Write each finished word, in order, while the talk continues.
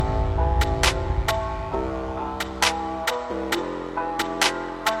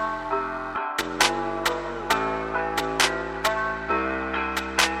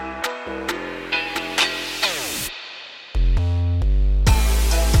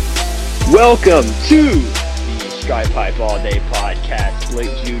Welcome to the StripeHypeAllDey podcast.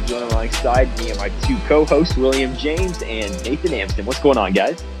 Blake Jude joined alongside me and my two co-hosts, William James and Nathan Amston. What's going on,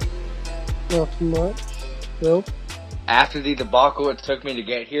 guys? Nothing much. Bill? After the debacle it took me to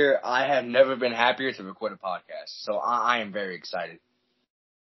get here, I have never been happier to record a podcast. So I am very excited.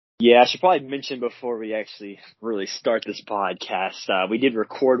 Yeah, I should probably mention before we actually really start this podcast, we did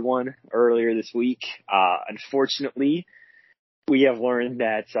record one earlier this week. Unfortunately, we have learned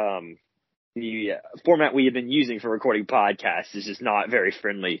that the format we have been using for recording podcasts is just not very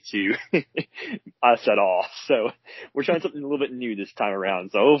friendly to us at all. So we're trying something a little bit new this time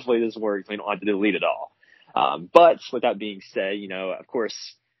around. So hopefully this works. We don't have to delete it all. But with that being said, of course,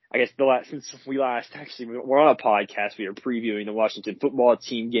 I guess since we last actually were on a podcast, we are previewing the Washington football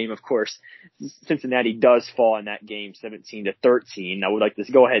team game. Of course, Cincinnati does fall in that game 17-13. I would like to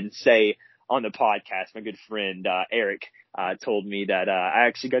go ahead and say on the podcast, my good friend Eric told me that I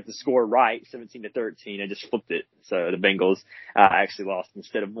actually got the score right, 17-13. I just flipped it, so the Bengals actually lost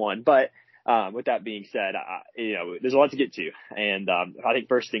instead of won. But with that being said, there's a lot to get to, and I think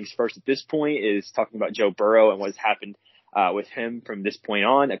first things first at this point is talking about Joe Burrow and what's happened with him from this point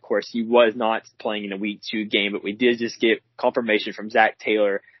on. Of course, he was not playing in the Week 2 game, but we did just get confirmation from Zach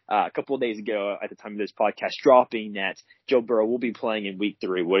Taylor a couple of days ago at the time of this podcast dropping that Joe Burrow will be playing in Week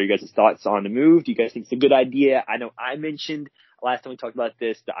 3. What are you guys' thoughts on the move? Do you guys think it's a good idea? I know I mentioned last time we talked about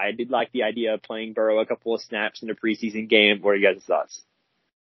this that I did like the idea of playing Burrow a couple of snaps in the preseason game. What are you guys' thoughts?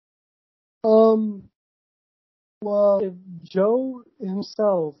 Well, if Joe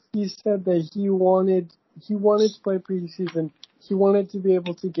himself, he said that he wanted to play preseason. He wanted to be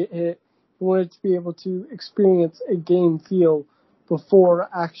able to get hit. He wanted to be able to experience a game feel before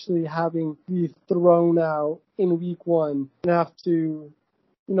actually having to be thrown out in Week 1 and have to,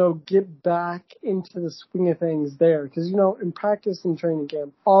 get back into the swing of things there. Because, in practice and training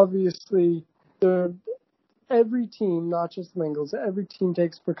camp, obviously, every team, not just the Bengals, every team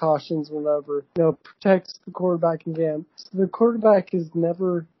takes precautions whenever, protects the quarterback in camp. So the quarterback is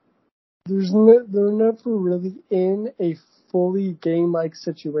never, they're never really in a fully game-like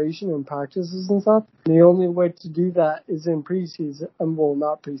situation in practices and stuff. And the only way to do that is in preseason,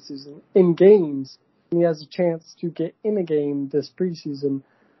 not preseason, in games. And he has a chance to get in a game this preseason.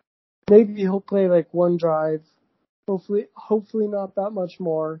 Maybe he'll play like one drive. Hopefully not that much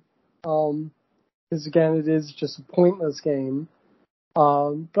more. Because again, it is just a pointless game.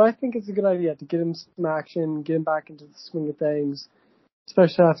 But I think it's a good idea to get him some action, get him back into the swing of things,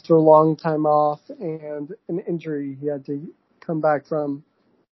 especially after a long time off and an injury he had to come back from.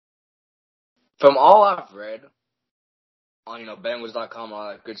 From all I've read on, Bengals.com, all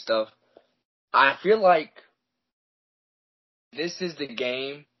that good stuff, I feel like this is the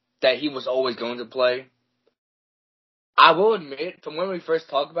game that he was always going to play. I will admit, from when we first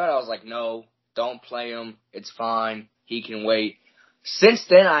talked about it, I was like, no, don't play him. It's fine. He can wait. Since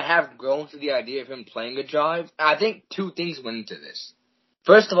then, I have grown to the idea of him playing a drive. I think two things went into this.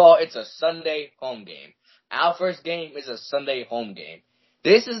 First of all, it's a Sunday home game. Our first game is a Sunday home game.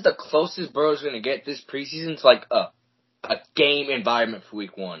 This is the closest Burrow's going to get this preseason to like a game environment for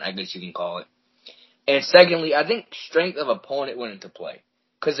Week 1, I guess you can call it. And secondly, I think strength of opponent went into play.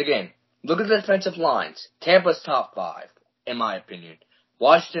 Because again, look at the defensive lines. Tampa's top 5, in my opinion.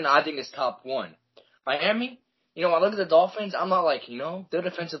 Washington, I think, is top 1. Miami, I look at the Dolphins, I'm not like, their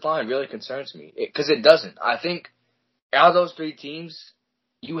defensive line really concerns me. Because it doesn't. I think out of those 3 teams,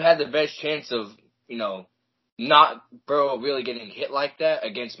 you had the best chance of, not Burrow really getting hit like that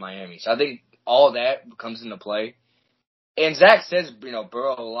against Miami. So I think all that comes into play. And Zach says,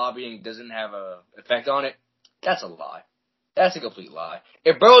 Burrow lobbying doesn't have an effect on it. That's a lie. That's a complete lie.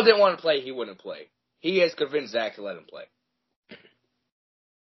 If Burrow didn't want to play, he wouldn't play. He has convinced Zach to let him play.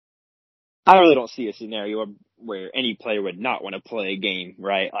 I really don't see a scenario where any player would not want to play a game,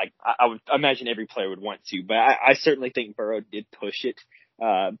 right? Like, I would imagine every player would want to, but I certainly think Burrow did push it,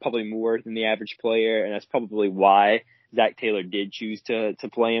 probably more than the average player, and that's probably why Zach Taylor did choose to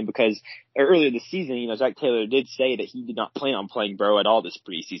play him, because earlier this season, Zach Taylor did say that he did not plan on playing Burrow at all this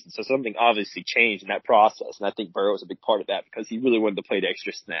preseason, so something obviously changed in that process, and I think Burrow was a big part of that because he really wanted to play the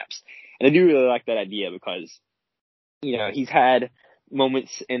extra snaps. And I do really like that idea because, he's had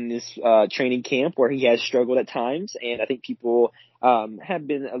moments in this training camp where he has struggled at times, and I think people have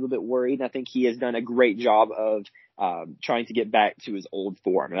been a little bit worried, and I think he has done a great job of trying to get back to his old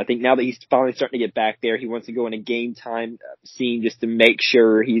form. And I think now that he's finally starting to get back there, he wants to go in a game time scene just to make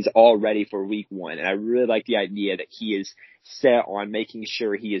sure he's all ready for Week 1. And I really like the idea that he is set on making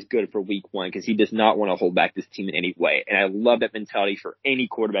sure he is good for week one because he does not want to hold back this team in any way. And I love that mentality for any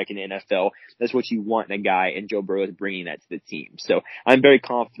quarterback in the NFL. That's what you want in a guy, and Joe Burrow is bringing that to the team. So I'm very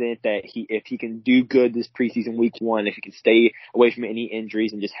confident that if he can do good this preseason week one, if he can stay away from any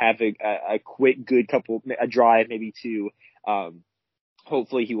injuries and just have a quick, good a drive, maybe two,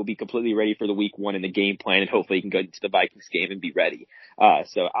 hopefully he will be completely ready for the week one in the game plan, and hopefully he can go into the Vikings game and be ready.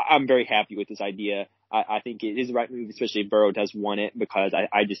 So I'm very happy with this idea. I think it is the right move, especially if Burrow does want it, because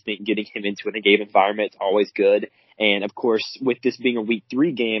I just think getting him into a game environment is always good. And of course, with this being a week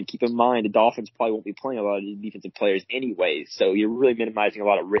 3 game, keep in mind the Dolphins probably won't be playing a lot of defensive players anyways. So you're really minimizing a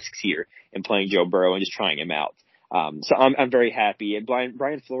lot of risks here in playing Joe Burrow and just trying him out. So I'm very happy. And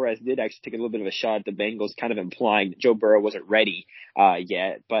Brian Flores did actually take a little bit of a shot at the Bengals, kind of implying that Joe Burrow wasn't ready,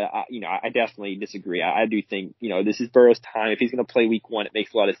 yet. But, I definitely disagree. I do think, this is Burrow's time. If he's going to play week 1, it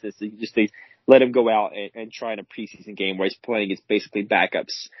makes a lot of sense to just let him go out and try in a preseason game where he's playing against basically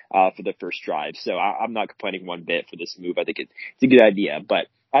backups, for the first drive. So I'm not complaining one bit for this move. I think it's a good idea, but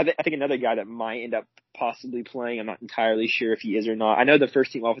I think another guy that might end up possibly playing, I'm not entirely sure if he is or not. I know the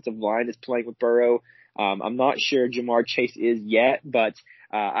first team offensive line is playing with Burrow. I'm not sure Jamar Chase is yet, but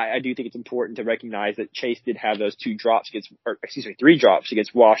I do think it's important to recognize that Chase did have those 3 drops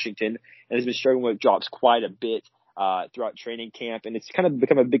against Washington, and has been struggling with drops quite a bit throughout training camp, and it's kind of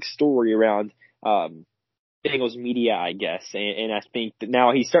become a big story around Bengals media, I guess, and I think that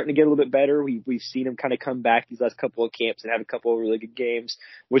now he's starting to get a little bit better. We've seen him kind of come back these last couple of camps and have a couple of really good games.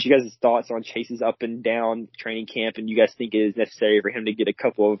 What's you guys' thoughts on Chase's up and down training camp, and you guys think it is necessary for him to get a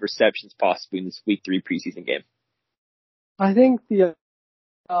couple of receptions possibly in this week 3 preseason game? I think the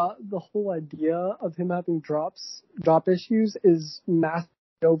whole idea of him having drop issues is massively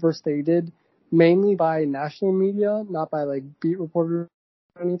overstated, mainly by national media, not by beat reporters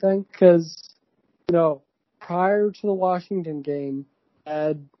or anything, because prior to the Washington game,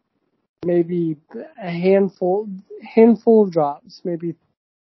 had maybe a handful of drops, maybe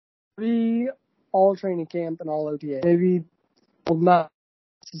 3 all training camp and all OTA. Maybe, well, not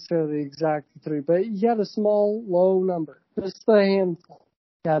necessarily exactly 3, but he had a small, low number, just a handful.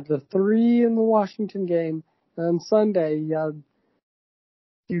 He had the 3 in the Washington game, and Sunday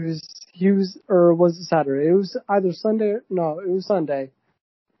or was it Saturday? It was either Sunday. No, it was Sunday.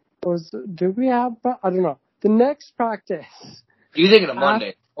 Did we have? I don't know. The next practice. You thinking of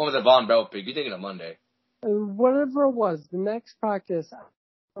Monday? What was the Von Bell pick? You thinking of Monday? Whatever it was, the next practice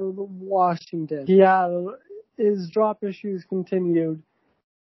for Washington, he had his drop issues continued.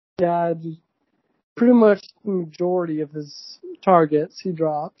 He had pretty much the majority of his targets he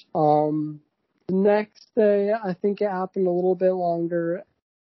dropped. The next day, I think it happened a little bit longer,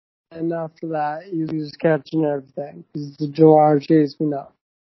 and after that, he was catching everything. He's the Jamar Chase we know.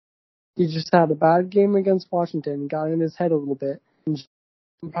 He just had a bad game against Washington, got in his head a little bit in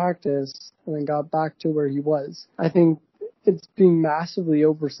practice, and then got back to where he was. I think it's being massively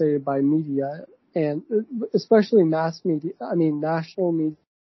overstated by media, and especially mass media. I mean, national media,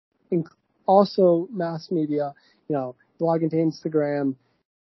 and also mass media. Log into Instagram,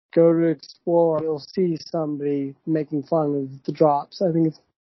 go to Explore, you'll see somebody making fun of the drops. I think it's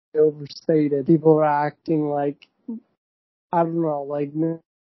overstated. People are acting like, I don't know, like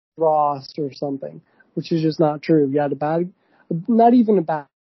Ross or something, which is just not true. He had not even a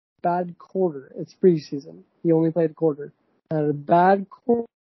bad quarter. It's preseason. He only played a quarter. Had a bad quarter,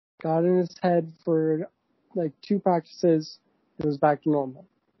 got in his head for 2 practices, and was back to normal.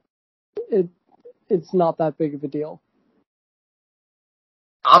 It's not that big of a deal.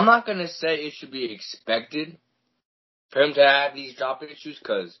 I'm not going to say it should be expected for him to have these drop issues,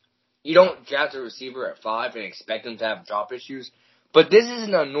 because you don't draft a receiver at 5 and expect him to have drop issues. But this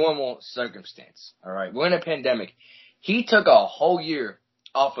isn't a normal circumstance, all right? We're in a pandemic. He took a whole year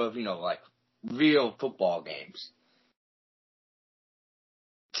off of, real football games.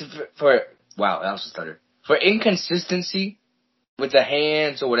 Wow, that was a stutter. For inconsistency with the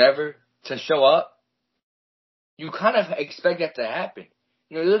hands or whatever to show up, you kind of expect that to happen.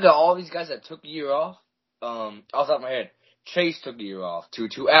 You look at all these guys that took a year off. Off the top of my head, Chase took a year off.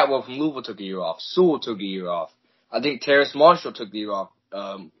 Tutu Atwell from Louisville took a year off. Sewell took a year off. I think Terrace Marshall took the year off.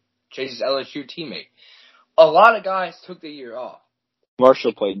 Chase's LSU teammate. A lot of guys took the year off.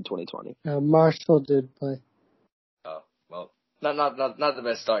 Marshall played in 2020. Marshall did play. Oh, well, not the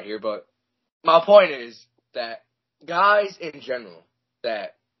best start here, but my point is that guys in general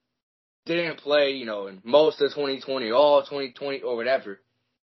that didn't play, in most of 2020, all 2020 or whatever,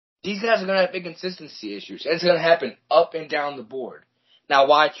 these guys are going to have inconsistency issues. And it's going to happen up and down the board. Now,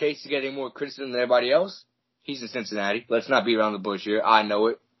 why Chase is getting more criticism than everybody else? He's in Cincinnati. Let's not beat around the bush here. I know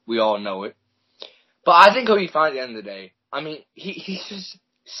it. We all know it. But I think he'll be fine at the end of the day. I mean, he's just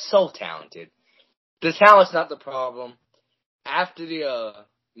so talented. The talent's not the problem. After the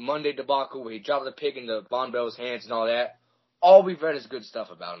Monday debacle where he dropped the pick into Von Bell's hands and all we've read is good stuff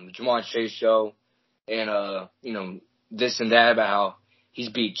about him. The Jamar Chase show and, this and that about how he's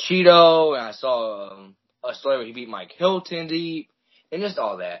beat Cheeto, and I saw a story where he beat Mike Hilton deep, and just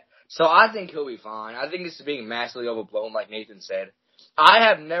all that. So I think he'll be fine. I think this is being massively overblown, like Nathan said. I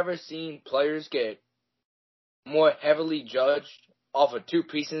have never seen players get more heavily judged off of 2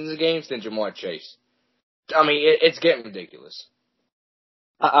 preseason games than Jamar Chase. I mean, it's getting ridiculous.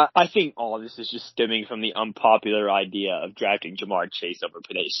 I think all of this is just stemming from the unpopular idea of drafting Jamar Chase over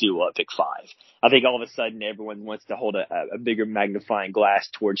Penei Sewell at pick 5. I think all of a sudden everyone wants to hold a bigger magnifying glass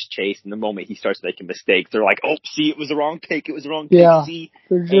towards Chase, and the moment he starts making mistakes, they're like, "Oh, see, it was the wrong pick. It was the wrong pick." Yeah, see,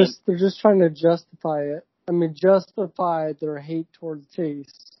 they're just trying to justify it. I mean, justify their hate towards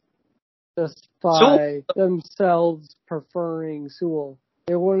Chase. Justify themselves preferring Sewell.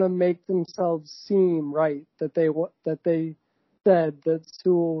 They want to make themselves seem right that they said that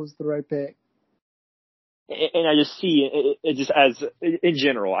Sewell was the right pick. And I just see it just as in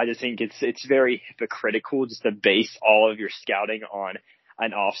general, I just think it's very hypocritical just to base all of your scouting on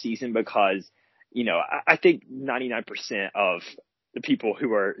an off season because, I think 99% of the people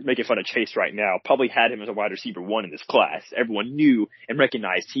who are making fun of Chase right now probably had him as a wide receiver 1 in this class. Everyone knew and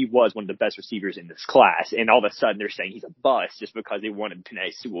recognized he was one of the best receivers in this class. And all of a sudden they're saying he's a bust just because they wanted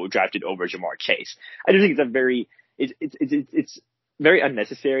Penei Sewell drafted over Jamar Chase. I just think it's very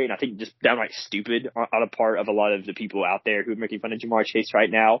unnecessary, and I think just downright stupid on the part of a lot of the people out there who are making fun of Jamar Chase right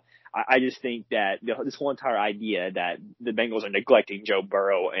now. I just think that this whole entire idea that the Bengals are neglecting Joe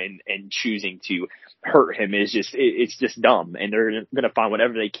Burrow and choosing to hurt him is it's just dumb, and they're going to find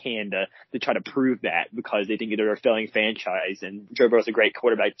whatever they can to try to prove that because they think they're a failing franchise, and Joe Burrow's a great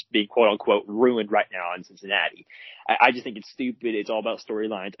quarterback being quote unquote ruined right now in Cincinnati. I just think it's stupid. It's all about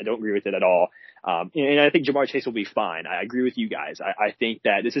storylines. I don't agree with it at all. And I think Jamar Chase will be fine. I agree with you guys. I think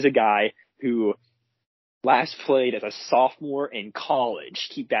that this is a guy who last played as a sophomore in college.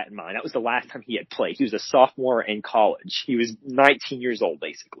 Keep that in mind. That was the last time he had played. He was a sophomore in college. He was 19 years old,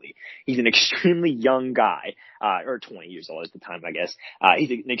 basically. He's an extremely young guy, or 20 years old at the time, I guess.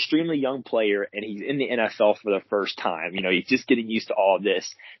 He's an extremely young player, and he's in the NFL for the first time. He's just getting used to all of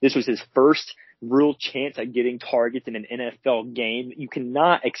this. This was his first real chance at getting targets in an NFL game. You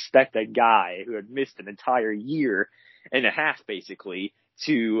cannot expect a guy who had missed an entire year and a half, basically,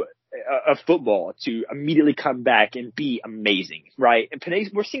 to football to immediately come back and be amazing, right? And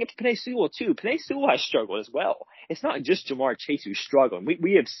we're seeing it to Penei Sewell too. Penei Sewell has struggled as well. It's not just Jamar Chase who's struggling.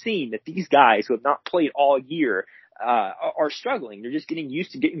 We have seen that these guys who have not played all year are struggling. They're just getting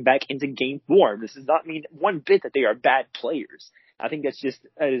used to getting back into game form. This does not mean one bit that they are bad players. I think that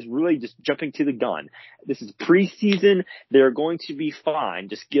is really just jumping to the gun. This is preseason. They're going to be fine.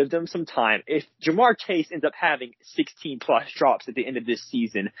 Just give them some time. If Jamar Chase ends up having 16 plus drops at the end of this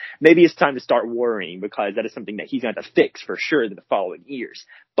season, maybe it's time to start worrying because that is something that he's going to have to fix for sure in the following years.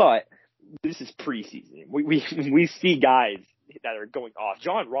 But this is preseason. We see guys that are going off.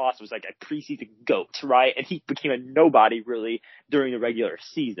 John Ross was like a preseason GOAT, right? And he became a nobody really during the regular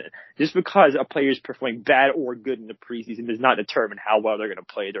season. Just because a player is performing bad or good in the preseason does not determine how well they're going to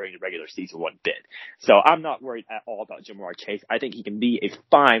play during the regular season one bit. So I'm not worried at all about Jamar Chase. I think he can be a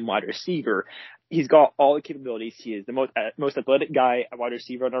fine wide receiver. He's got all the capabilities. He is the most athletic guy, wide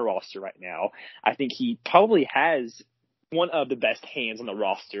receiver on our roster right now. I think he probably has one of the best hands on the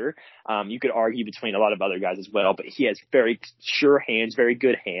roster. You could argue between a lot of other guys as well, but he has very sure hands, very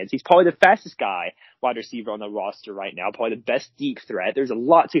good hands. He's probably the fastest guy, wide receiver on the roster right now, probably the best deep threat. There's a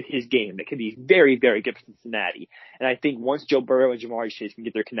lot to his game that can be very, very good for Cincinnati. And I think once Joe Burrow and Jamar Chase can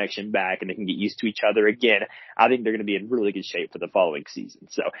get their connection back and they can get used to each other again, I think they're going to be in really good shape for the following season.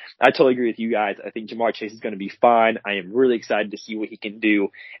 So I totally agree with you guys. I think Jamar Chase is going to be fine. I am really excited to see what he can do.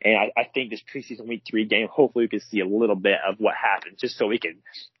 And I think this preseason week 3 game, hopefully we can see a little bit of what happens just so we can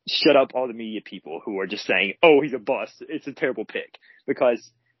shut up all the media people who are just saying, oh, he's a bust. It's a terrible pick. Because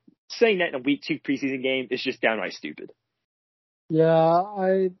saying that in a week 2 preseason game is just downright stupid. Yeah,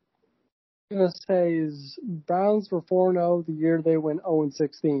 I'm going to say is Browns were 4-0 the year they went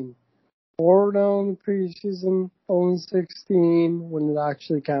 0-16. 4-0 in the preseason, 0-16 when it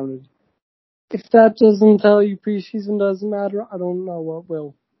actually counted. If that doesn't tell you preseason doesn't matter, I don't know what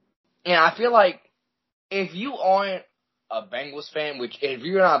will. Yeah, I feel like if you aren't a Bengals fan, which if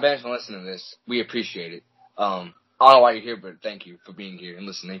you're not a Bengals fan listening to this, we appreciate it. I don't know why you're here, but thank you for being here and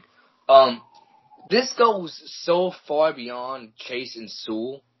listening. This goes so far beyond Chase and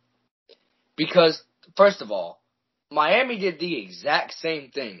Sewell because, first of all, Miami did the exact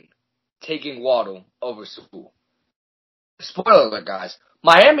same thing, taking Waddle over Sewell. spoiler alert, guys.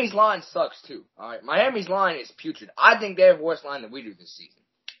 Miami's line sucks too. All right, Miami's line is putrid. I think they have a worse line than we do this season,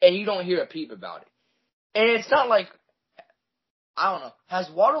 and you don't hear a peep about it. And it's not like, I don't know. Has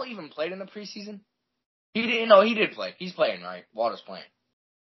Waddle even played in the preseason? He didn't. No, he did play. He's playing, right? Waddle's playing.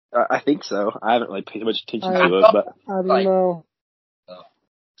 I think so. I haven't like paid much attention I to it, but don't know.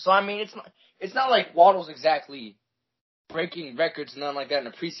 So I mean, it's not like Waddle's exactly breaking records and nothing like that in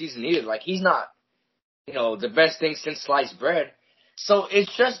the preseason either. Like, he's not, the best thing since sliced bread. So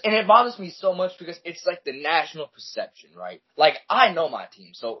it's just, and it bothers me so much because it's like the national perception, right? Like, I know my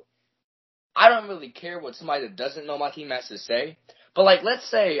team, so I don't really care what somebody that doesn't know my team has to say. But like, let's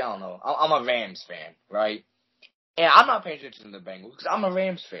say, I don't know, I'm a Rams fan, right? And I'm not paying attention to the Bengals because I'm a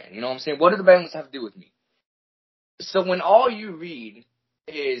Rams fan. You know what I'm saying? What do the Bengals have to do with me? So when all you read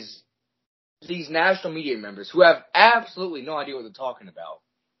is these national media members who have absolutely no idea what they're talking about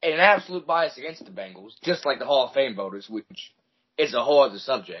and an absolute bias against the Bengals, just like the Hall of Fame voters, which is a whole other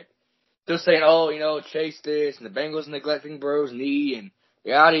subject, they're saying, Chase this and the Bengals neglecting Burrow's knee and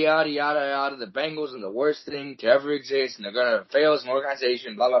yada, yada, yada, yada. The Bengals are the worst thing to ever exist and they're going to fail as an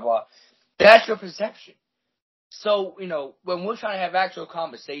organization, blah, blah, blah. That's your perception. So, when we're trying to have actual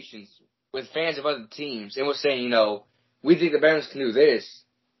conversations with fans of other teams and we're saying, we think the Bengals can do this,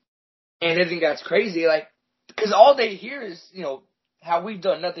 and they think that's crazy, like, because all they hear is, how we've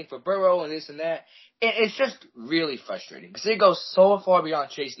done nothing for Burrow and this and that. And it's just really frustrating because it goes so far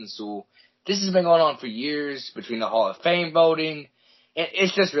beyond Chase and Sewell. This has been going on for years between the Hall of Fame voting, and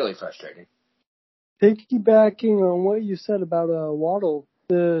it's just really frustrating. Piggybacking on what you said about Waddle,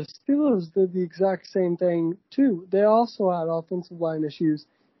 the Steelers did the exact same thing too. They also had offensive line issues,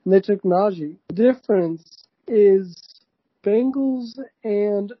 and they took Najee. The difference is Bengals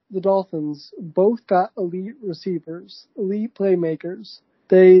and the Dolphins both got elite receivers, elite playmakers.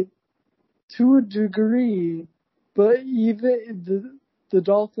 They, to a degree, but even the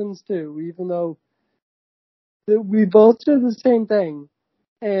Dolphins too, even though we both did the same thing,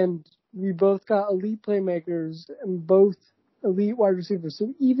 and we both got elite playmakers and both elite wide receivers.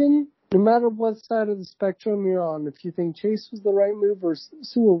 So even no matter what side of the spectrum you're on, if you think Chase was the right move or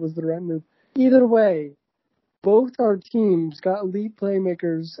Sewell was the right move, either way, both our teams got elite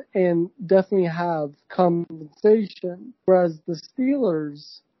playmakers and definitely have compensation. Whereas the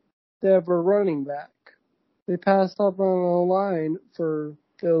Steelers, they have a running back. They passed up on a line for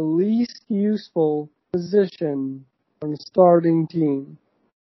the least useful position on a starting team.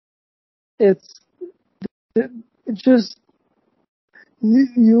 It's just,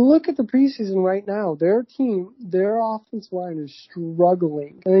 you look at the preseason right now, their offensive line is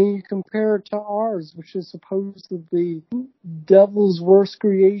struggling. And then you compare it to ours, which is supposedly devil's worst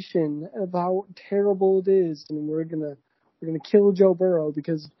creation of how terrible it is. And we're gonna kill Joe Burrow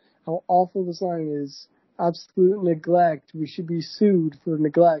because how awful this line is. Absolute neglect. We should be sued for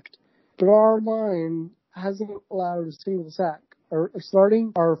neglect. But our line hasn't allowed a single sack. Our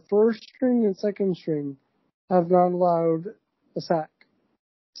first string and second string have not allowed a sack.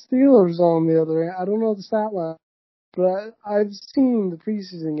 Steelers, on the other hand, I don't know the stat line, but I've seen the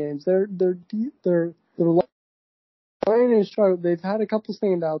preseason games. Their line is strong. They've had a couple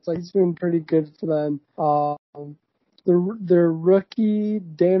standouts. Like, he's been pretty good for them. Their rookie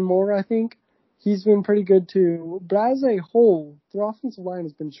Dan Moore, I think, he's been pretty good too. But as a whole, their offensive line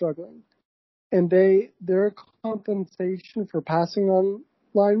has been struggling, and their compensation for passing on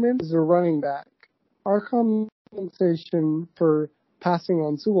linemen is a running back. Our compensation for passing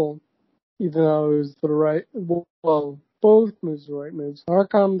on Sewell, even though it was the right, well, both moves were right moves. Our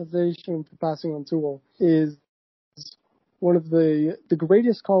compensation for passing on Sewell is one of the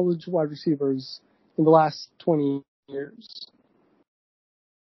greatest college wide receivers in the last 20 years.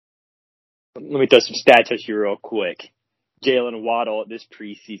 let me throw some stats at you real quick. Jalen Waddle this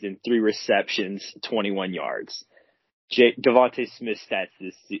preseason, 3 receptions, 21 yards. Devontae Smith stats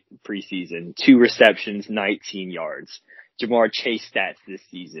this preseason, 2 receptions, 19 yards. Jamar Chase stats this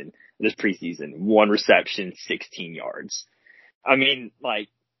preseason, 1 reception, 16 yards. I mean, like,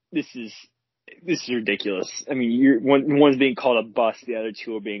 this is ridiculous. I mean, one's being called a bust, the other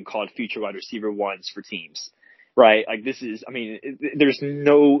 2 are being called future wide receiver 1s for teams, right? Like, there's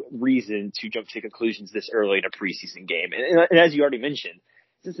no reason to jump to conclusions this early in a preseason game. And as you already mentioned,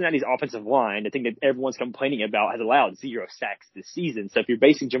 Cincinnati's offensive line, the thing that everyone's complaining about, has allowed 0 sacks this season. So if you're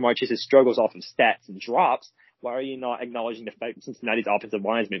basing Jamar Chase's struggles off of stats and drops, why are you not acknowledging the fact that Cincinnati's offensive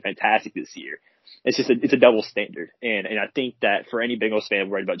line has been fantastic this year? It's a double standard. And I think that for any Bengals fan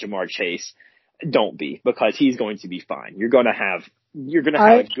worried about Jamar Chase, don't be, because he's going to be fine. You're going to have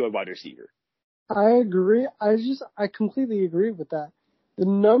a good wide receiver. I agree. I completely agree with that. The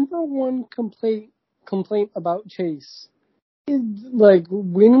number one complaint about Chase like,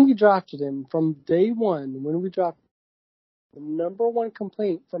 when we drafted him, from day one, when we drafted him, the number one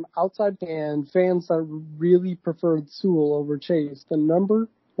complaint from outside and fans that really preferred Sewell over Chase, the number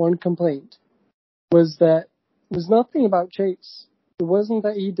one complaint was that it was nothing about Chase. It wasn't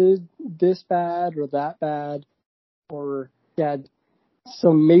that he did this bad or that bad, or he had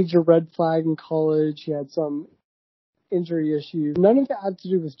some major red flag in college, he had some injury issues. None of it had to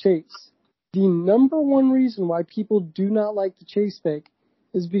do with Chase. The number one reason why people do not like the Chase pick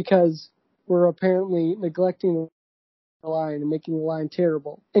is because we're apparently neglecting the line and making the line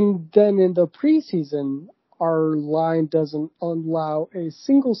terrible. And then in the preseason, our line doesn't allow a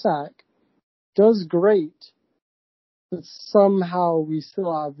single sack, does great, but somehow we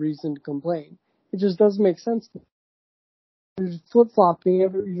still have reason to complain. It just doesn't make sense. You're flip-flopping.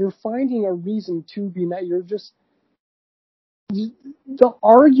 You're finding a reason to be mad. The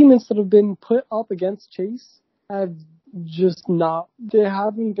arguments that have been put up against Chase have just not, they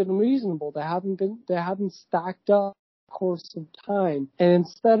haven't been reasonable. They haven't stacked up the course of time. And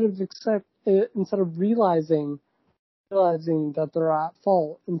instead of realizing that they're at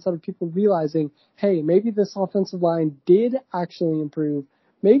fault, instead of people realizing, hey, maybe this offensive line did actually improve.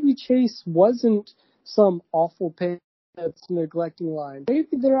 Maybe Chase wasn't some awful pick that's neglecting line.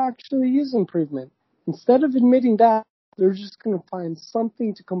 Maybe there actually is improvement. Instead of admitting that, they're just going to find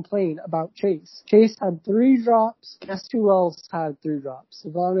something to complain about Chase. Chase had 3 drops. Guess who else had 3 drops?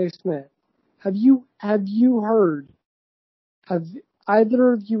 Devontae Smith. Have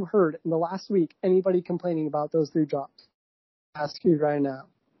either of you heard in the last week anybody complaining about those 3 drops? I'll ask you right now.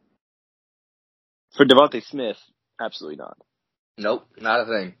 For Devontae Smith, absolutely not. Nope, not a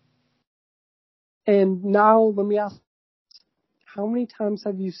thing. And now let me ask, how many times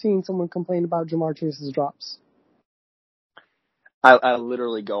have you seen someone complain about Jamar Chase's drops? I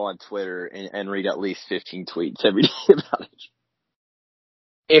literally go on Twitter and read at least 15 tweets every day about it.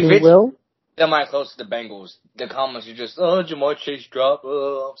 If You it's will? semi-close to the Bengals, the comments are just, oh, Jamar Chase drop,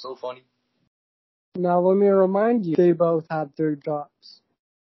 oh, I'm so funny. Now let me remind you, they both had 3 drops.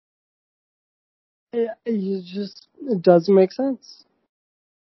 It doesn't make sense.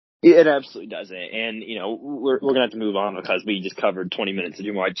 It absolutely doesn't. And, you know, we're going to have to move on because we just covered 20 minutes of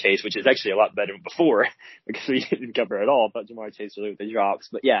Jamar Chase, which is actually a lot better than before because we didn't cover it all about Jamar Chase really with the drops.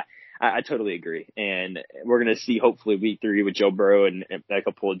 But yeah, I totally agree. And we're going to see hopefully week 3 with Joe Burrow and a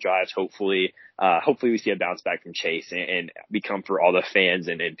couple of drives. Hopefully we see a bounce back from Chase and become for all the fans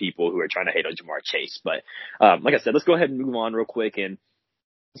and people who are trying to hate on Jamar Chase. But, like I said, let's go ahead and move on real quick and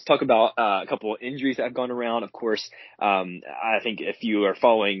let's talk about a couple of injuries that have gone around. Of course, I think if you are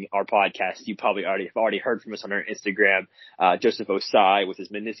following our podcast, you probably have already heard from us on our Instagram. Joseph Osai with his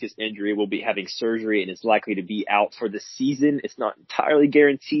meniscus injury will be having surgery and is likely to be out for the season. It's not entirely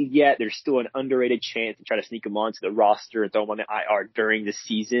guaranteed yet. There's still an underrated chance to try to sneak him onto the roster and throw him on the IR during the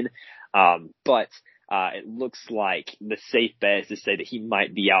season. But it looks like the safe bet is to say that he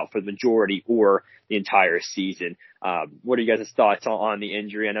might be out for the majority or the entire season. What are you guys' thoughts on the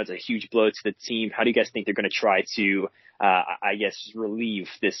injury? I know it's a huge blow to the team. How do you guys think they're going to try to, relieve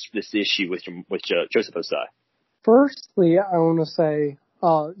this issue with Joseph Osai? Firstly, I want to say,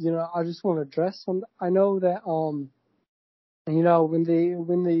 I just want to address some. I know that, when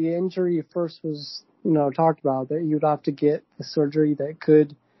the injury first was, talked about, that you'd have to get the surgery that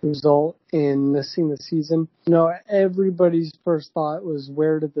could result in missing the season. Everybody's first thought was,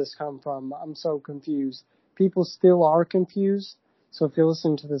 where did this come from? I'm so confused. People still are confused. So if you're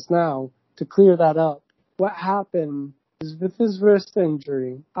listening to this now, to clear that up, what happened is with his wrist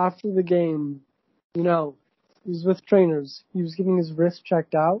injury, after the game, he was with trainers. He was getting his wrist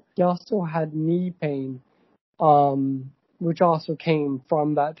checked out. He also had knee pain, which also came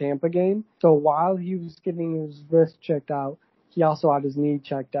from that Tampa game. So while he was getting his wrist checked out, he also had his knee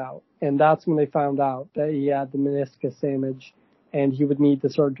checked out. And that's when they found out that he had the meniscus damage and he would need the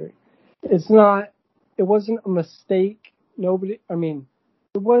surgery. It wasn't a mistake. It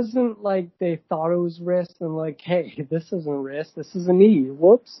wasn't like they thought it was wrist and like, hey, this isn't wrist, this is a knee.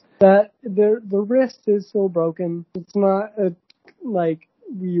 Whoops. The wrist is still broken. It's not like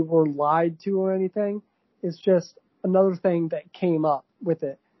we were lied to or anything. It's just another thing that came up with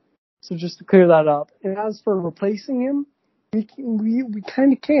it. So just to clear that up. And as for replacing him, we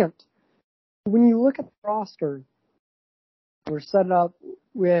kind of can't. When you look at the roster, we're set up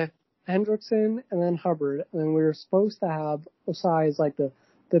with Hendrickson and then Hubbard, and then we were supposed to have Osai as like the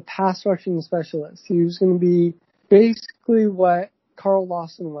pass rushing specialist. He was going to be basically what Carl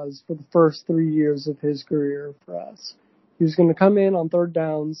Lawson was for the first 3 years of his career for us. He was going to come in on third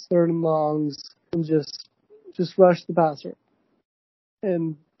downs, third and longs, and just rush the passer.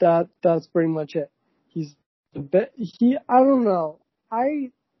 And that's pretty much it. He's I don't know.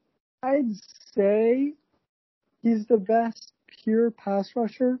 I'd say he's the best pure pass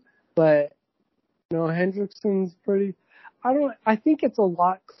rusher, but Hendrickson's pretty. I think it's a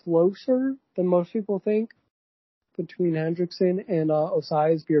lot closer than most people think between Hendrickson and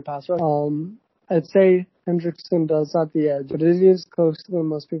Osai's pure pass rush. I'd say Hendrickson does have the edge, but it is closer than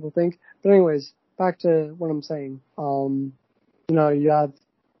most people think. But anyways, back to what I'm saying. You have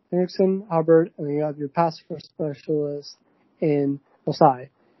Hendrickson, Hubbard, and then you have your pass rush specialist in Osai.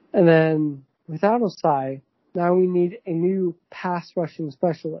 And then without Osai, now we need a new pass rushing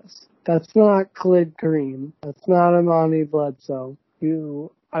specialist. That's not Khalid Kareem. That's not Amani Bledsoe.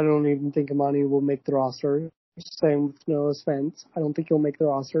 I don't even think Amani will make the roster. Same with Noah Spence. I don't think he'll make the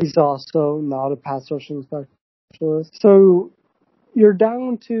roster. He's also not a pass rushing specialist. So you're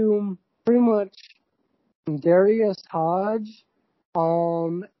down to pretty much Darius Hodge,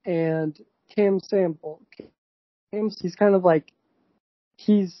 and Cam Sample. He's kind of like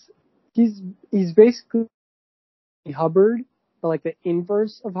he's basically Hubbard, but like the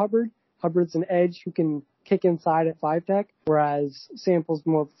inverse of Hubbard. Hubbard's an edge who can kick inside at 5-tech, whereas Sample's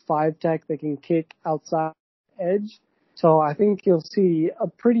more of a 5-tech that can kick outside edge. So I think you'll see a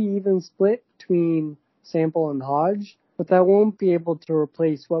pretty even split between Sample and Hodge, but that won't be able to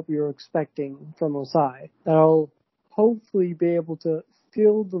replace what we were expecting from Osai. That'll hopefully be able to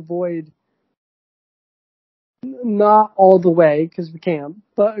fill the void, not all the way, because we can't,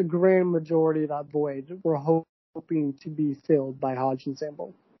 but a grand majority of that void we're hoping to be filled by Hodge and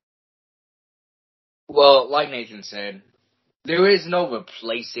Sample. Well, like Nathan said, there is no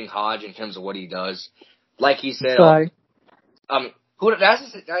replacing Hodge in terms of what he does. Like he said, Sorry. Did I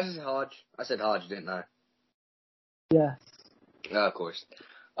say Hodge? I said Hodge, didn't I? Yes. Of course.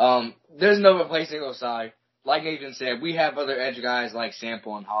 There's no replacing Osai. Like Nathan said, we have other edge guys like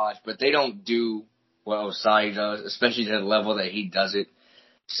Sample and Hodge, but they don't do what Osai does, especially to the level that he does it.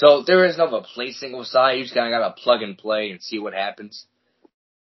 So there is no replacing Osai. You just kind of got to plug and play and see what happens.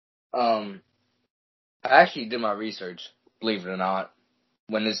 I actually did my research, believe it or not,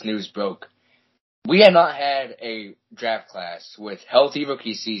 when this news broke. We had not had a draft class with healthy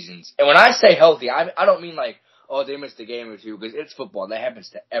rookie seasons. And when I say healthy, I don't mean like, oh, they missed a game or two, because it's football. That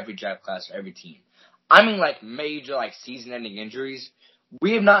happens to every draft class for every team. I mean like major like season-ending injuries.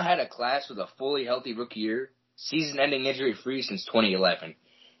 We have not had a class with a fully healthy rookie year, season-ending injury-free since 2011.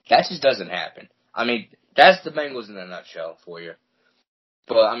 That just doesn't happen. I mean, that's the Bengals in a nutshell for you.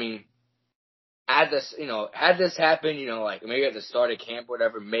 But, I mean, had this happen, like maybe at the start of camp or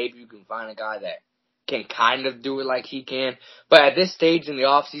whatever, maybe you can find a guy that can kind of do it like he can. But at this stage in the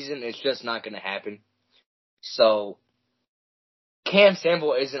offseason, it's just not going to happen. So, Cam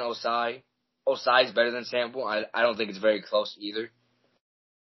Sample isn't Osai. Osai's better than Sample. I don't think it's very close either.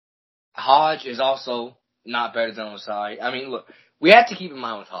 Hodge is also not better than Osai. I mean, look, we have to keep in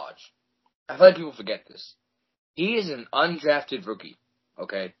mind with Hodge. I feel like people forget this. He is an undrafted rookie,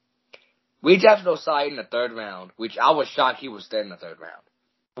 okay? We drafted Osai in the 3rd round, which I was shocked he was there in the 3rd round.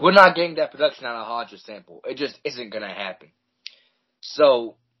 We're not getting that production out of Hodge or Sample. It just isn't going to happen.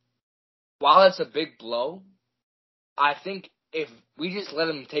 So, while it's a big blow, I think if we just let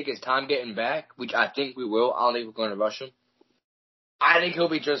him take his time getting back, which I think we will, I don't think we're going to rush him, I think he'll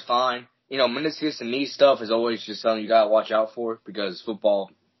be just fine. Meniscus and knee stuff is always just something you got to watch out for, because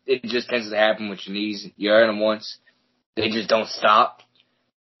football, it just tends to happen with your knees. You hurt them once, they just don't stop.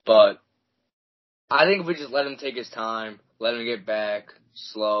 But I think if we just let him take his time, let him get back,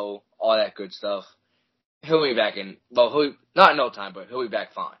 slow, all that good stuff, he'll be back not in no time, but he'll be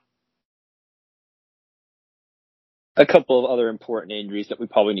back fine. A couple of other important injuries that we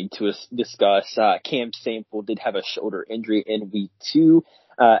probably need to discuss. Cam Sample did have a shoulder injury in week 2.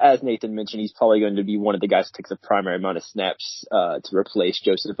 As Nathan mentioned, he's probably going to be one of the guys who takes the primary amount of snaps to replace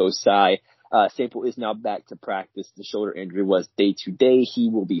Joseph Osai. Sample is now back to practice. The shoulder injury was day-to-day. He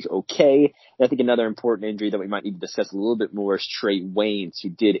will be okay. And I think another important injury that we might need to discuss a little bit more is Trey Waynes, who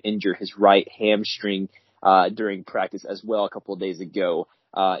did injure his right hamstring during practice as well a couple of days ago.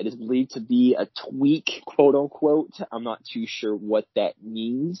 It is believed to be a tweak, quote unquote. I'm not too sure what that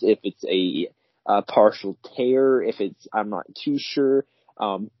means. If it's a partial tear, I'm not too sure.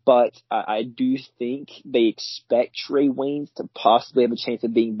 But I do think they expect Trey Waynes to possibly have a chance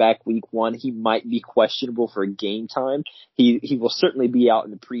of being back week 1. He might be questionable for game time. He will certainly be out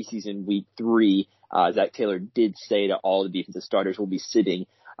in the preseason week 3. Zach Taylor did say that all the defensive starters will be sitting.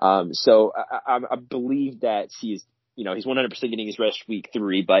 So I believe that he's 100% getting his rest week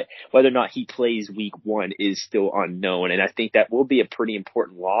 3, but whether or not he plays week 1 is still unknown. And I think that will be a pretty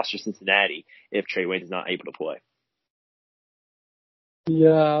important loss for Cincinnati if Trey Waynes is not able to play.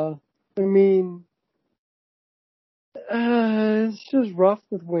 Yeah. I mean, It's just rough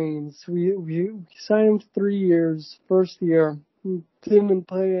with Waynes. We signed him for 3 years. First year, he didn't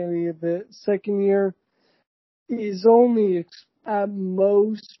play any of it. Second year, he's only at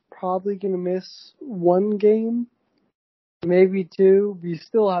most probably going to miss 1 game, maybe 2. We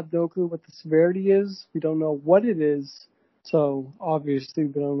still have no clue what the severity is. We don't know what it is. So obviously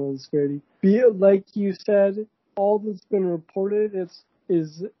we don't know the severity. Like you said, all that's been reported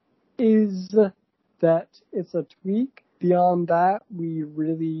is that it's a tweak. Beyond that, we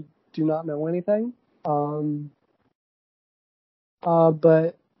really do not know anything.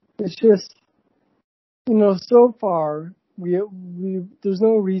 But it's just, so far we there's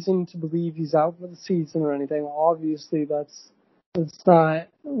no reason to believe he's out for the season or anything. Obviously, that's not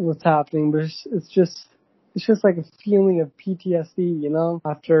what's happening. But it's just like a feeling of PTSD,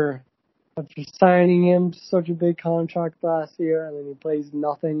 after signing him to such a big contract last year and then he plays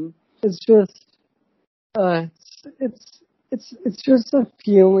nothing. It's just it's just a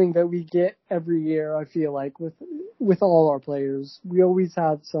feeling that we get every year. I feel like with all our players, we always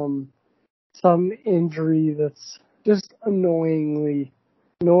have some injury that's just annoyingly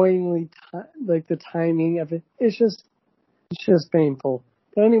like the timing of it. It's just painful.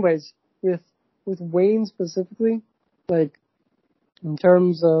 But anyways, with Wayne specifically, like in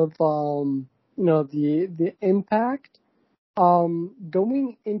terms of the impact.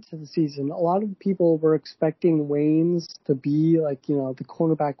 Going into the season, a lot of people were expecting Waynes to be like, the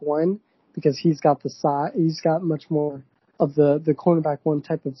cornerback 1 because he's got the size, he's got much more of the cornerback 1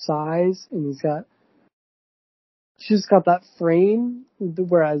 type of size, and he's just got that frame,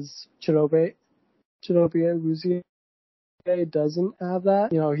 whereas Chidobe Awuzie doesn't have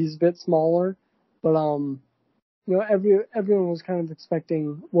that. He's a bit smaller, but everyone was kind of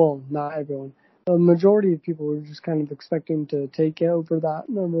expecting, well, not everyone. The majority of people were just kind of expecting to take over that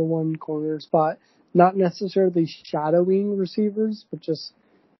number 1 corner spot, not necessarily shadowing receivers, but just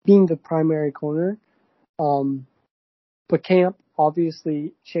being the primary corner. But camp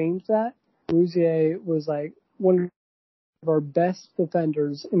obviously changed that. Rouzier was like one of our best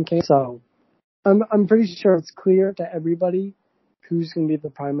defenders in camp. So I'm pretty sure it's clear to everybody who's going to be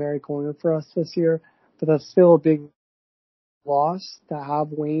the primary corner for us this year, but that's still a big loss to have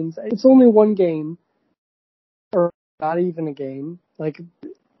Waynes. It's only 1 game, or not even a game. Like,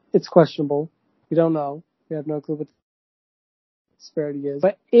 it's questionable. We don't know. We have no clue what the severity is.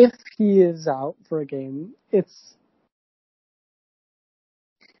 But if he is out for a game,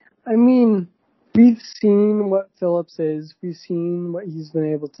 we've seen what Phillips is. We've seen what he's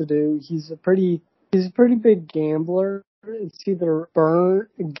been able to do. He's a pretty big gambler. It's either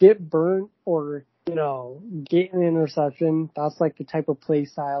get burnt or get an interception. That's like the type of play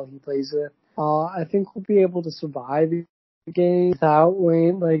style he plays with. I think we'll be able to survive the game without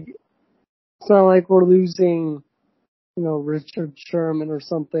Wayne. Like, it's not like we're losing, Richard Sherman or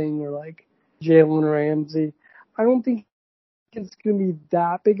something, or like Jalen Ramsey. I don't think it's going to be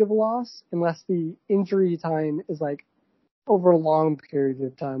that big of a loss unless the injury time is like over a long period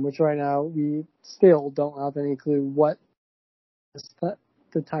of time, which right now we still don't have any clue what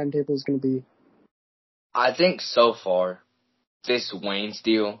the timetable is going to be. I think so far, this Wayne's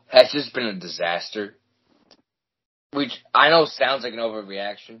deal has just been a disaster. Which I know sounds like an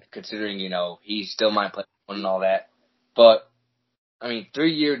overreaction, considering, he still might play and all that. But,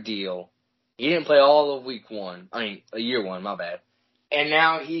 3-year deal. He didn't play all of week 1. Year 1, my bad. And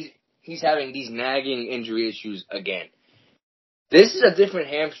now he's having these nagging injury issues again. This is a different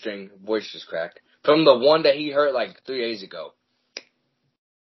hamstring, voice just cracked, from the one that he hurt like 3 days ago.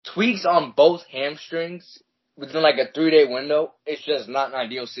 Tweaks on both hamstrings within like a 3-day window, it's just not an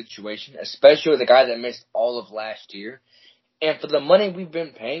ideal situation, especially with a guy that missed all of last year. And for the money we've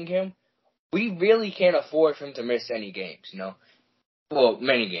been paying him, we really can't afford for him to miss any games, Well,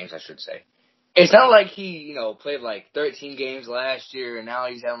 many games, I should say. It's not like he, played like 13 games last year and now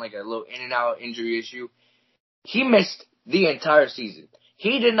he's having like a little in and out injury issue. He missed the entire season.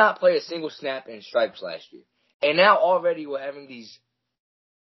 He did not play a single snap in stripes last year. And now already we're having these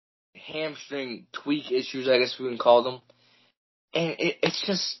hamstring tweak issues, I guess we can call them. And it's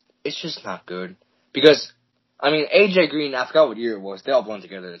just not good. Because, AJ Green, I forgot what year it was. They all blend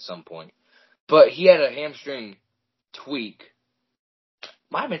together at some point. But he had a hamstring tweak.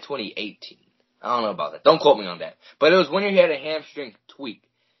 Might have been 2018. I don't know about that. Don't quote me on that. But it was when he had a hamstring tweak.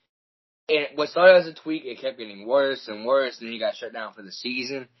 And what started as a tweak, it kept getting worse and worse, and he got shut down for the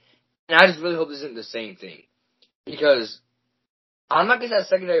season. And I just really hope this isn't the same thing. Because I'm not going to say the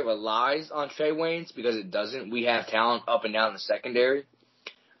secondary relies on Trey Waynes, because it doesn't. We have talent up and down the secondary.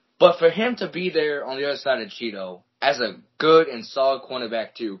 But for him to be there on the other side of Cheeto as a good and solid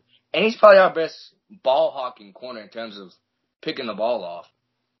cornerback too, And he's probably our best ball hawking corner in terms of picking the ball off.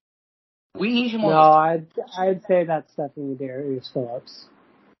 We need him on the I'd say that's definitely Darius Phillips.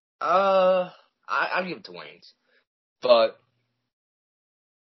 I'd give it to Wayne's. But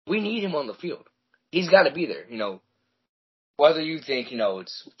we need him on the field. He's got to be there, Whether you think,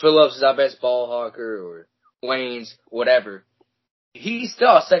 it's Phillips is our best ball hawker or Wayne's, whatever. He's still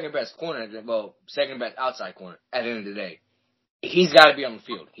our second best corner, second best outside corner at the end of the day. He's got to be on the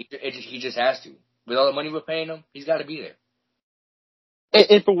field. He just has to. With all the money we're paying him, he's got to be there.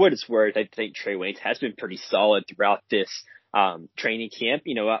 And for what it's worth, I think Trey Waynes has been pretty solid throughout this training camp.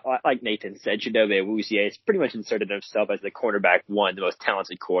 Like Nathan said, Chidobe Awuzie has pretty much inserted himself as the cornerback one, the most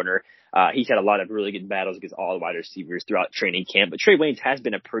talented corner. He's had a lot of really good battles against all the wide receivers throughout training camp, but Trey Waynes has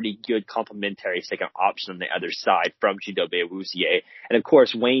been a pretty good complementary second option on the other side from Chidobe Awuzie. And of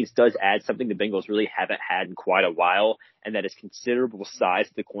course, Waynes does add something the Bengals really haven't had in quite a while, and that is considerable size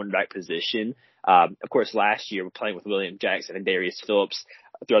at the cornerback position. Of course, last year, we're playing with William Jackson and Darius Phillips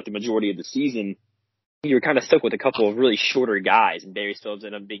throughout the majority of the season. You were kind of stuck with a couple of really shorter guys, and Darius Phillips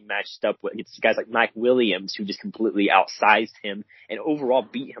ended up being matched up with against guys like Mike Williams, who just completely outsized him and overall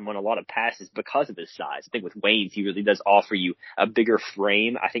beat him on a lot of passes because of his size. I think with Waynes, he really does offer you a bigger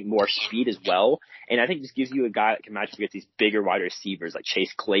frame, I think more speed as well, and I think just gives you a guy that can match up against these bigger wide receivers like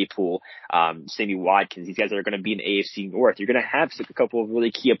Chase Claypool, Sammy Watkins. These guys that are going to be in the AFC North. You're going to have a couple of really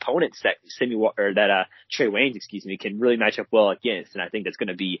key opponents that Trey Waynes, can really match up well against, and I think that's going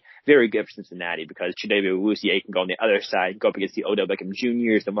to be very good for Cincinnati because David Awuzie can go on the other side, go up against the Odell Beckham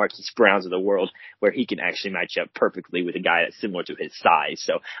Jr.'s, the Marquise Browns of the world, where he can actually match up perfectly with a guy that's similar to his size.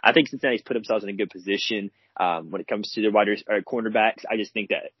 So I think Cincinnati's put themselves in a good position when it comes to their cornerbacks. I just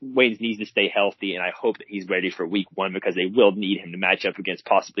think that Waynes needs to stay healthy, and I hope that he's ready for week one because they will need him to match up against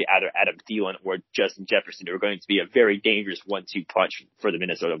possibly either Adam Thielen or Justin Jefferson, who are going to be a very dangerous 1-2 punch for the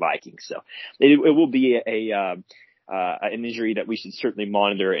Minnesota Vikings. So it will be an injury that we should certainly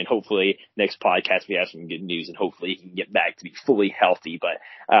monitor, and hopefully next podcast we have some good news, and hopefully he can get back to be fully healthy. But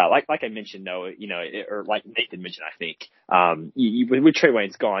like I mentioned, though, or like Nathan mentioned, I think with Trey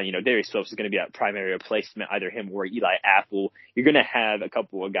Waynes gone, Darius Phillips is going to be a primary replacement, either him or Eli Apple. You're going to have a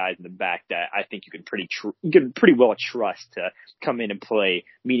couple of guys in the back that I think you can pretty well trust to come in and play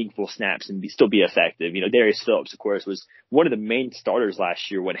meaningful snaps and still be effective. Darius Phillips, of course, was one of the main starters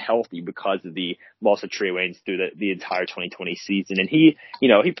last year when healthy because of the loss of Trey Waynes through the entire 2020 season. And he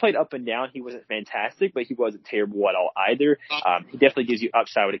played up and down. He wasn't fantastic, but he wasn't terrible at all either. He definitely gives you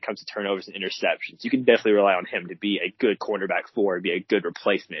upside when it comes to turnovers and interceptions. You can definitely rely on him to be a good cornerback be a good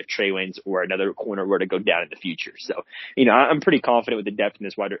replacement if Trey Waynes or another corner were to go down in the future. So, I'm pretty confident with the depth in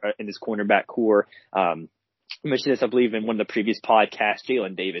this cornerback core. I mentioned this, I believe, in one of the previous podcasts.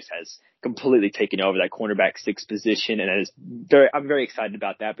 Jalen Davis has completely taken over that cornerback 6 position, and I'm very excited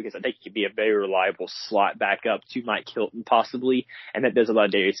about that because I think he could be a very reliable slot backup to Mike Hilton possibly, and that does allow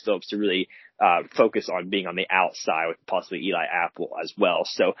Darius Phillips to really focus on being on the outside with possibly Eli Apple as well.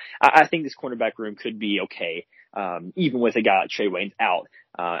 So I think this cornerback room could be okay, even with a guy like Trey Waynes out,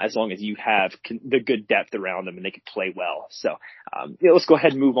 as long as you have the good depth around them and they can play well. So let's go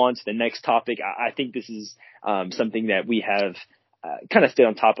ahead and move on to the next topic. I think this is something that we have kind of stayed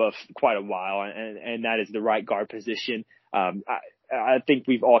on top of quite a while, and that is the right guard position. I think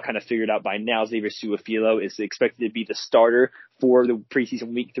we've all kind of figured out by now Xavier Su'a-Filo is expected to be the starter for the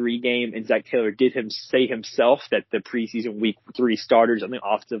preseason week 3 game, and Zach Taylor did say himself that the preseason week 3 starters on the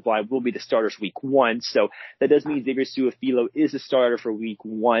offensive line will be the starters week 1. So that does mean Xavier Su'a-Filo is the starter for week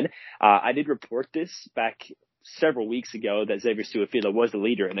 1. I did report this back several weeks ago that Xavier Su'a-Filo was the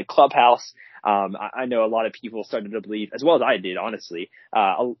leader in the clubhouse. I know a lot of people started to believe, as well as I did, honestly,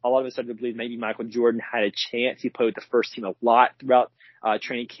 a lot of us started to believe maybe Michael Jordan had a chance. He played with the first team a lot throughout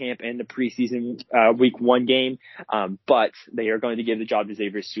training camp and the preseason week 1 game, but they are going to give the job to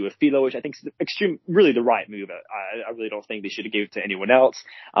Xavier Su'a-Filo, which I think is really the right move. I really don't think they should have gave it to anyone else.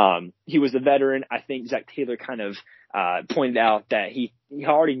 He was a veteran. I think Zach Taylor kind of pointed out that he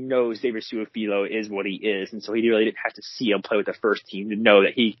already knows Xavier Su'a-Filo is what he is, and so he really didn't have to see him play with the first team to know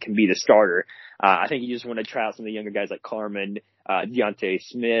that he can be the starter. I think he just wanted to try out some of the younger guys like Carmen, Deontay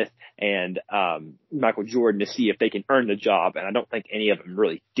Smith, and Michael Jordan to see if they can earn the job, and I don't think any of them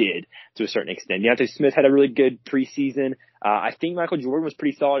really did to a certain extent. Deontay Smith had a really good preseason. I think Michael Jordan was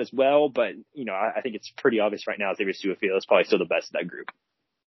pretty solid as well, but I think it's pretty obvious right now Xavier Su'a-Filo is probably still the best of that group.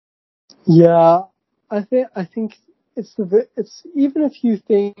 Yeah, I think it's even if you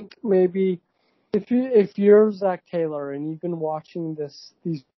think maybe if you're Zach Taylor and you've been watching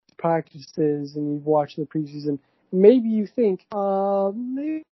these practices and you've watched the preseason, maybe you think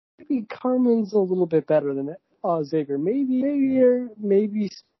maybe Carmen's a little bit better than Xavier.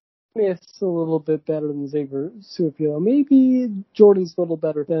 Maybe Smith's a little bit better than Xavier Su'a-Filo. Maybe Jordan's a little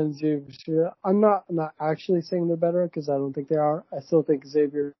better than Xavier Su'a. I'm not actually saying they're better because I don't think they are. I still think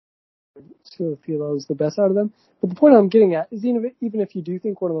Xavier Su'a-Filo is the best out of them. But the point I'm getting at is even if you do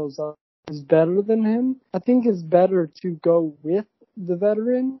think one of those is better than him, I think it's better to go with the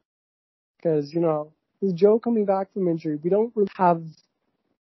veteran because, with Joe coming back from injury, we don't really have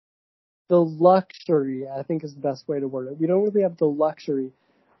the luxury, I think is the best way to word it. We don't really have the luxury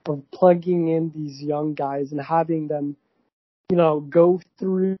of plugging in these young guys and having them, go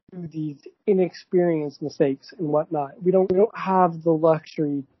through these inexperienced mistakes and whatnot. We don't have the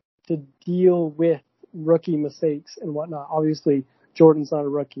luxury to deal with rookie mistakes and whatnot. Obviously, Jordan's not a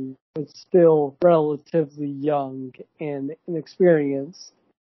rookie, but still relatively young and inexperienced.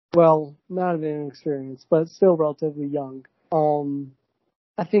 Well, not inexperienced, but still relatively young.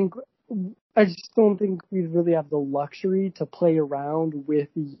 I just don't think we really have the luxury to play around with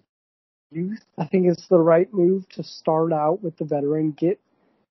youth. I think it's the right move to start out with the veteran, get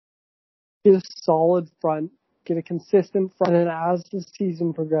a solid front, get a consistent front, and then as the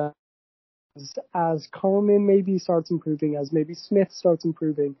season progresses, as Carmen maybe starts improving, as maybe Smith starts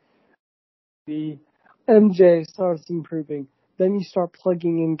improving, the MJ starts improving, then you start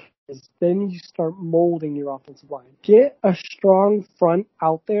plugging in guys, then you start molding your offensive line. Get a strong front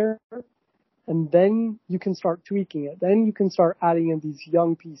out there, and then you can start tweaking it. Then you can start adding in these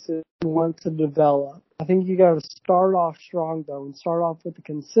young pieces you want to develop. I think you got to start off strong, though, and start off with the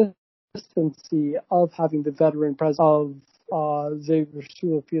consistency of having the veteran presence of Xavier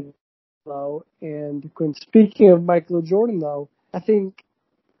Su'a-Filo and Quinn. Speaking of Michael Jordan, though, I think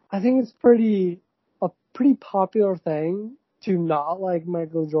it's a pretty popular thing to not like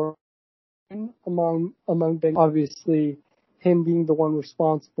Michael Jordan among Bengals. Obviously, him being the one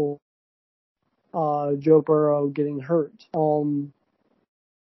responsible. Joe Burrow getting hurt.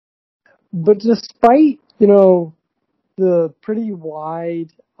 But despite, the pretty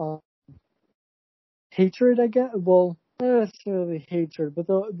wide hatred, I guess, well, not necessarily hatred, but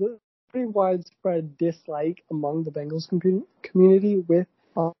the pretty widespread dislike among the Bengals community with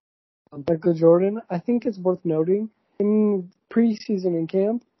Michael Jordan, I think it's worth noting in preseason and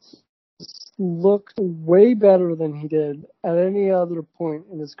camp, he looked way better than he did at any other point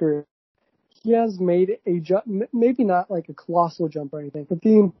in his career. He has made a jump, maybe not like a colossal jump or anything, but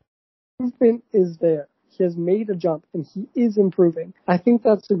the improvement is there. He has made a jump, and he is improving. I think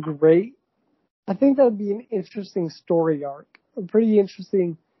that would be an interesting story arc. A pretty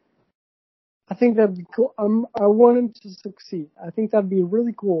interesting. I think that'd be cool. I want him to succeed. I think that'd be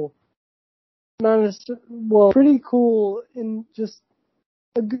really cool. Pretty cool in just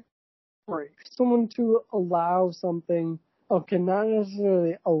a good story. Someone to allow something. Okay, not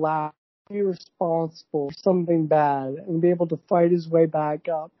necessarily allow. Be responsible for something bad and be able to fight his way back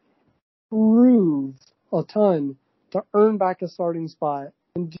up, prove a ton to earn back a starting spot.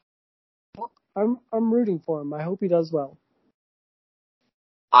 And I'm rooting for him. I hope he does well.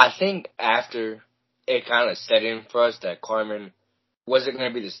 I think after it kind of set in for us that Carmen wasn't going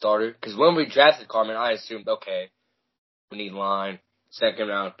to be the starter, because when we drafted Carmen, I assumed, okay, we need line, second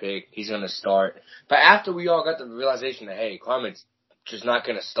round pick, he's going to start. But after we all got the realization that, hey, Carmen's just not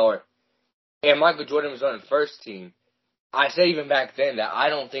going to start, and Michael Jordan was on the first team, I said even back then that I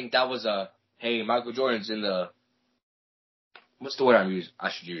don't think that was hey, Michael Jordan's in the, what's the word I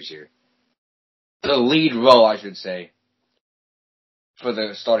should use here? The lead role, I should say, for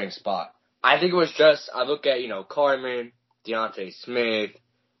the starting spot. I think it was just, I look at, Carmen, Deontay Smith,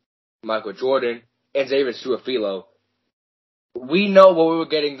 Michael Jordan, and Xavier Su'a-Filo. We know what we were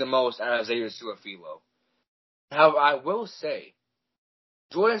getting the most out of Xavier Su'a-Filo. However, I will say,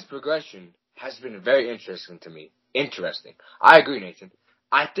 Jordan's progression has been very interesting to me. Interesting. I agree, Nathan.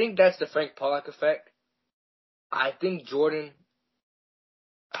 I think that's the Frank Pollack effect. I think Jordan,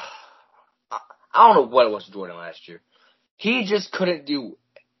 I don't know what it was to Jordan last year. He just couldn't do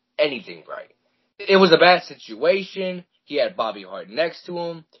anything right. It was a bad situation. He had Bobby Hart next to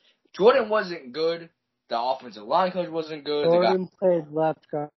him. Jordan wasn't good. The offensive line coach wasn't good. Jordan played left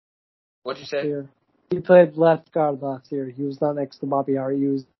guard. What'd you say? He played left guard last year. He was not next to Bobby Hart. He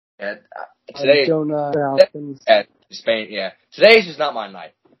was today. Jonah. Spain. Yeah. Today's just not my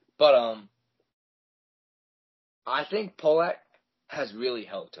night. But I think Pollack has really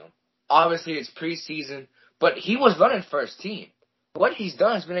helped him. Obviously, it's preseason, but he was running first team. What he's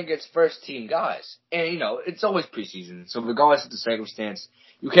done has been against first team guys. And, it's always preseason. So regardless of the circumstance,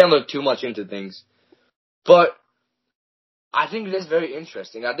 you can't look too much into things. But I think it is very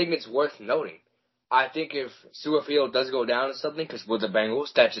interesting. I think it's worth noting. I think if Su'a-Filo does go down or something, because with the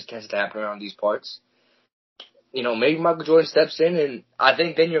Bengals, that just tends to happen around these parts. maybe Michael Jordan steps in, and I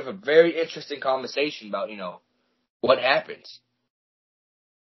think then you have a very interesting conversation about, what happens.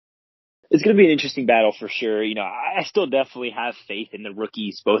 It's going to be an interesting battle for sure. I still definitely have faith in the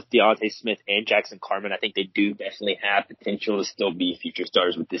rookies, both Deontay Smith and Jackson Carman. I think they do definitely have potential to still be future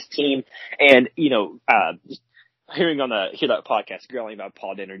stars with this team. And, hearing that podcast, grilling about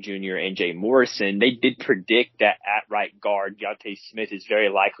Paul Denner Jr. and Jay Morrison, they did predict that at right guard, Deontay Smith is very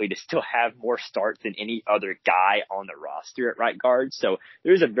likely to still have more starts than any other guy on the roster at right guard. So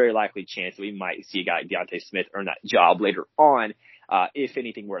there's a very likely chance that we might see a guy like Deontay Smith earn that job later on. If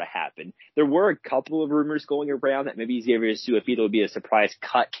anything were to happen. There were a couple of rumors going around that maybe Xavier Su'a-Filo would be a surprise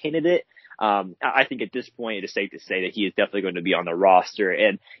cut candidate. I think at this point it is safe to say that he is definitely going to be on the roster.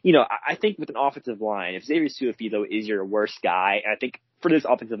 And, I think with an offensive line, if Xavier Su'a-Filo is your worst guy, and I think for this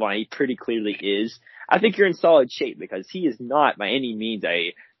offensive line he pretty clearly is, I think you're in solid shape because he is not by any means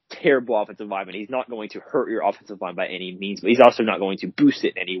a terrible offensive lineman. He's not going to hurt your offensive line by any means, but he's also not going to boost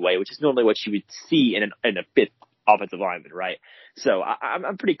it in any way, which is normally what you would see in a fifth offensive lineman, right? So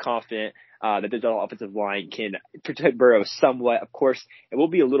I'm pretty confident that the offensive line can protect Burrow somewhat. Of course, it will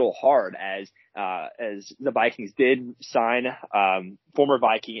be a little hard as the Vikings did sign former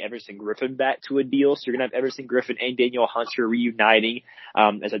Viking Everson Griffin back to a deal. So you're gonna have Everson Griffin and Daniel Hunter reuniting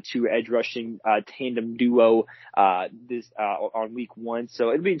as a two edge rushing tandem duo on week 1. So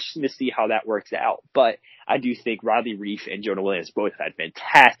it'll be interesting to see how that works out. But I do think Riley Reif and Jonah Williams both had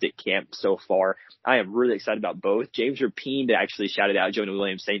fantastic camps so far. I am really excited about both. James Rapine actually shouted out Jonah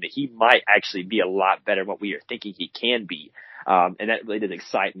Williams saying that he might actually be a lot better than what we are thinking he can be. And that really does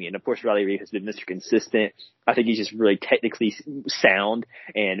excite me. And of course, Riley Reif has been Mr. Consistent. I think he's just really technically sound.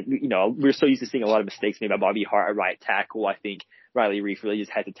 And, we're so used to seeing a lot of mistakes made by Bobby Hart at right tackle. I think Riley Reif really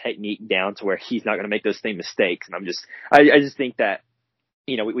just has the technique down to where he's not going to make those same mistakes. And I just think that,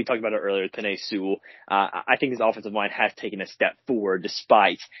 we talked about it earlier with Penei Sewell. I think this offensive line has taken a step forward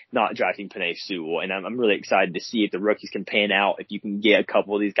despite not drafting Penei Sewell. And I'm really excited to see if the rookies can pan out, if you can get a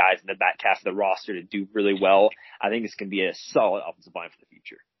couple of these guys in the back half of the roster to do really well. I think this can be a solid offensive line for the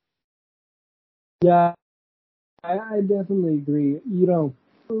future. Yeah, I definitely agree.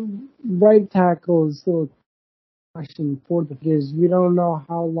 Right tackle is still a question for the because we don't know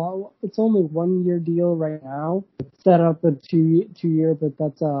how long. It's only 1 year deal right now. It's set up a two year, but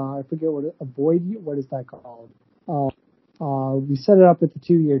that's I forget what is that called? We set it up at the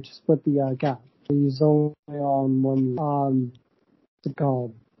 2 year to split the cap. He's only on 1 year. What's it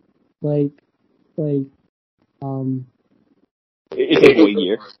called? It's a void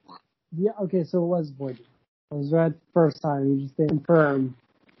year. Yeah, okay, so it was void. I was right the first time. You just didn't confirm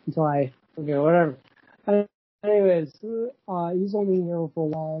until whatever. Anyways, he's only here for a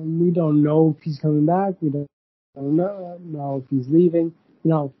while. We don't know if he's coming back. We don't know if he's leaving.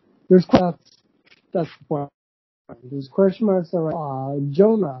 That's the point. There's question marks around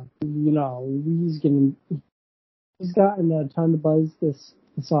Jonah. He's gotten a ton of buzz this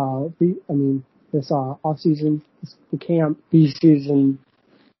off season, the camp, preseason.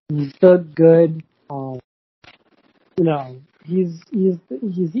 He's looked good. He's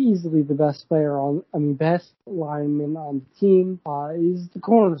easily the best best lineman on the team. He's the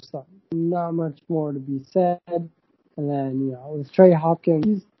cornerstone. Not much more to be said. And then, with Trey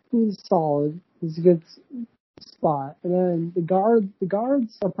Hopkins, he's solid. He's a good spot. And then the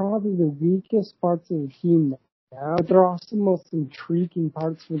guards are probably the weakest parts of the team now. But they're also the most intriguing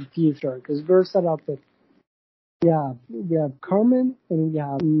parts for the future because we're set up with we have Carman and we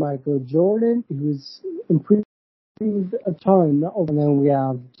have Michael Jordan, who's improved a ton. And then we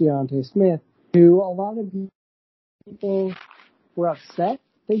have Deontay Smith, who a lot of people were upset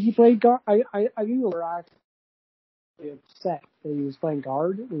that he played guard. I think we were actually upset that he was playing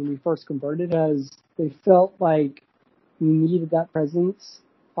guard when we first converted, as they felt like we needed that presence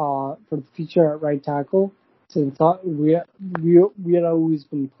for the future at right tackle. Since we had always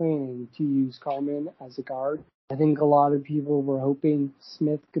been planning to use Carman as a guard. I think a lot of people were hoping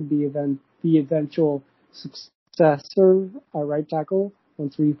Smith could be the eventual successor at right tackle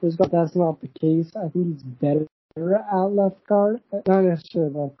once Reif was gone. That's not the case. I think he's better at left guard. Not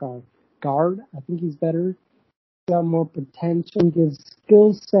necessarily left guard. Guard. I think he's better. He's got more potential. His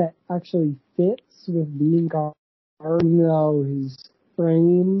skill set actually fits with being guard. Even though his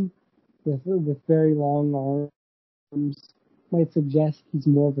frame with very long arms might suggest he's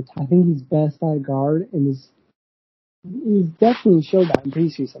more of a. I think he's best at guard and he's definitely showed that in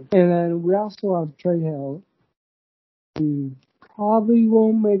preseason. And then we also have Trey Hill, who probably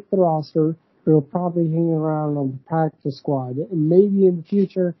won't make the roster, but he'll probably hang around on the practice squad. And maybe in the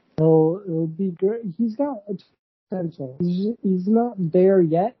future, he'll be great. He's got potential. He's not there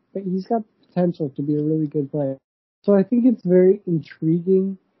yet, but he's got potential to be a really good player. So I think it's very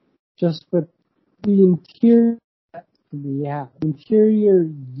intriguing just with the interior we have, interior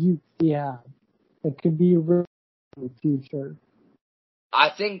youth we have that could be real in the future. I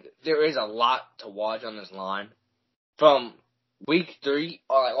think there is a lot to watch on this line from week 3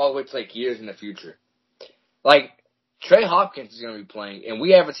 all the way to like years in the future. Like Trey Hopkins is going to be playing, and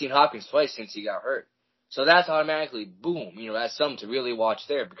we haven't seen Hopkins play since he got hurt. So that's automatically boom. That's something to really watch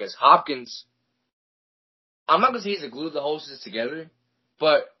there because Hopkins. I'm not going to say he's the glue of the whole system together,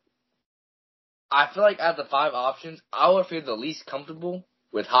 but I feel like out of the 5 options, I would feel the least comfortable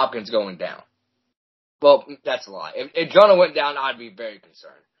with Hopkins going down. Well, that's a lie. If Jonah went down, I'd be very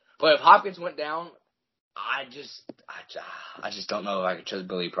concerned. But if Hopkins went down, I just don't know if I could trust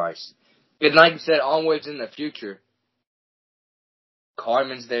Billy Price. And like you said, onwards in the future,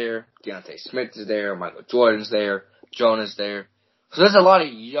 Carmen's there, Deontay Smith is there, Michael Jordan's there, Jonah's there. So there's a lot of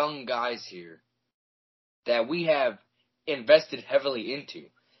young guys here that we have invested heavily into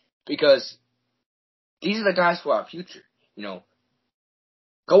because these are the guys for our future.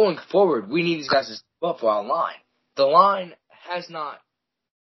 Going forward, we need these guys to step up for our line. The line has not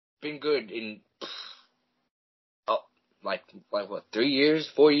been good in, 3 years,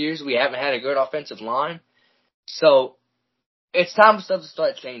 4 years? We haven't had a good offensive line. So it's time for stuff to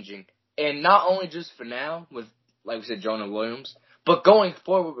start changing. And not only just for now with, like we said, Jonah Williams, but going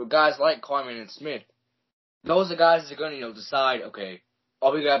forward with guys like Carmen and Smith. Those are guys that are going to, decide, okay,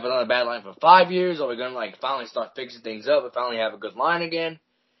 are we going to have another bad line for 5 years? Or are we going to, finally start fixing things up and finally have a good line again?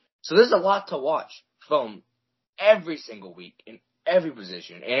 So there's a lot to watch from every single week in every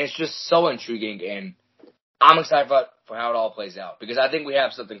position. And it's just so intriguing. And I'm excited for how it all plays out because I think we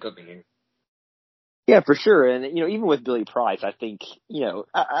have something cooking here. Yeah, for sure. And, even with Billy Price, I think,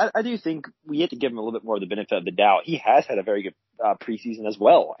 I do think we have to give him a little bit more of the benefit of the doubt. He has had a very good preseason as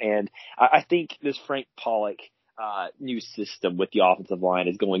well. And I think this Frank Pollock new system with the offensive line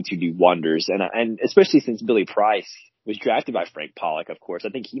is going to do wonders. And especially since Billy Price was drafted by Frank Pollock, of course, I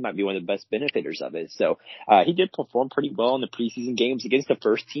think he might be one of the best benefiters of it. So he did perform pretty well in the preseason games against the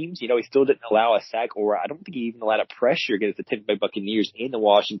first teams. He still didn't allow a sack, or I don't think he even allowed a pressure against the Tampa Bay Buccaneers and the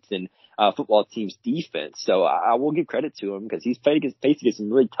Washington football team's defense. So I will give credit to him because he's faced against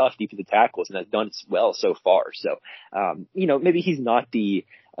some really tough defensive tackles and has done well so far. So, maybe he's not the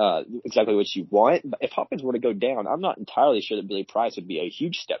exactly what you want. But if Hopkins were to go down, I'm not entirely sure that Billy Price would be a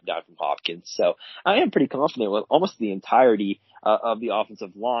huge step down from Hopkins. So I am pretty confident with almost the entirety of the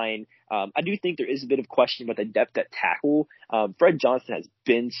offensive line. I do think there is a bit of question about the depth at tackle. Fred Johnson has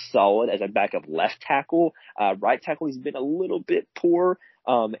been solid as a backup left tackle. Right tackle, he's been a little bit poor.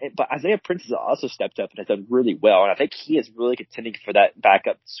 But Isaiah Prince has also stepped up and has done really well. And I think he is really contending for that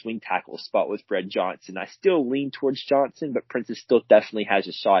backup swing tackle spot with Fred Johnson. I still lean towards Johnson, but Prince still definitely has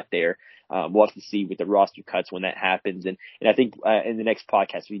a shot there. We'll have to see with the roster cuts when that happens. And I think, in the next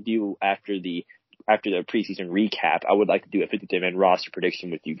podcast we do after the preseason recap, I would like to do a 53-man roster prediction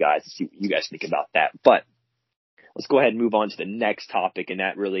with you guys to see what you guys think about that. But let's go ahead and move on to the next topic, and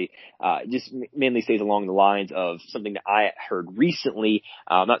that really just mainly stays along the lines of something that I heard recently.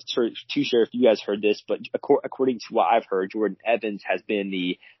 I'm not too sure if you guys heard this, but according to what I've heard, Jordan Evans has been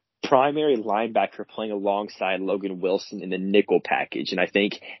the primary linebacker playing alongside Logan Wilson in the nickel package. And I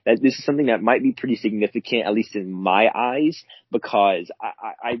think that this is something that might be pretty significant, at least in my eyes, because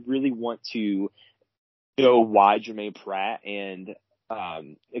I really want to know why Jermaine Pratt and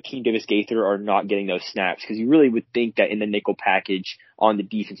Akeem Davis-Gaither are not getting those snaps, because you really would think that in the nickel package on the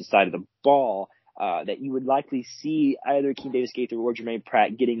defensive side of the ball, that you would likely see either Akeem Davis-Gaither or Jermaine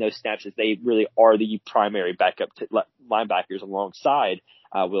Pratt getting those snaps, as they really are the primary backup linebackers alongside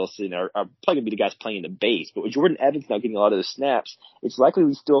Wilson, are probably going to be the guys playing the base. But with Jordan Evans not getting a lot of those snaps, it's likely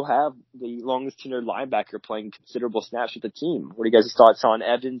we still have the longest tenured linebacker playing considerable snaps with the team. What are you guys' thoughts on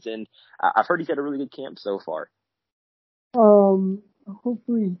Evans? And I've heard he's had a really good camp so far.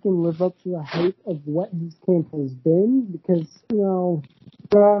 Hopefully he can live up to the hype of what his camp has been, because,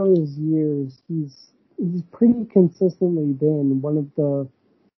 throughout his years, he's pretty consistently been one of the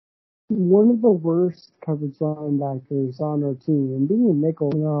worst coverage linebackers on our team. And being a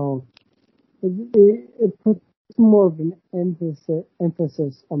nickel, it puts more of an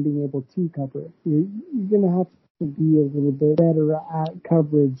emphasis on being able to cover it. You're going to have to be a little bit better at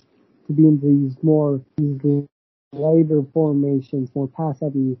coverage to be into these lighter formations, more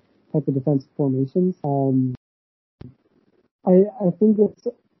pass-heavy type of defensive formations. I think it's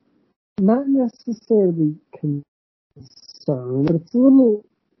not necessarily concern, but it's a little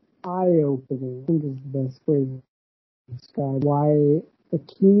eye-opening, I think is the best way to describe why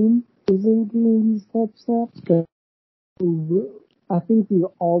Akeem isn't getting these type snaps. I think we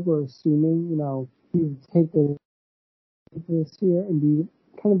all were assuming, he would take this year and be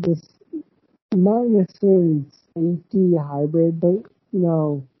kind of this, not necessarily safety hybrid, but,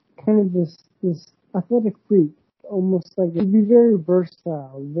 kind of this athletic freak. Almost like he'd be very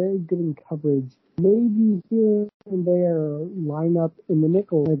versatile, very good in coverage. Maybe here and there line up in the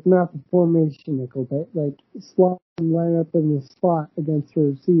nickel, like not the formation nickel, but like slot and line up in the slot against a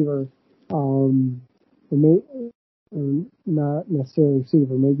receiver. Not necessarily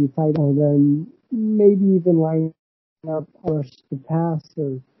receiver, maybe tight end, then maybe even line up rush the pass,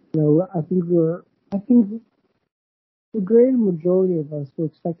 or I think the great majority of us were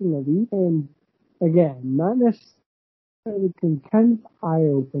expecting a lead, and again, not necessarily kind of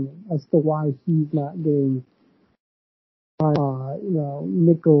eye-opening as to why he's not getting,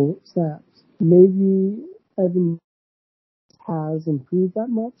 nickel snaps. Maybe Evans has improved that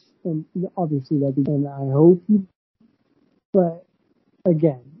much, and obviously and I hope he, but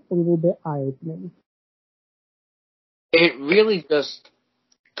again, a little bit eye-opening. It really just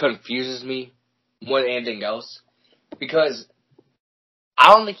confuses me more than anything else, because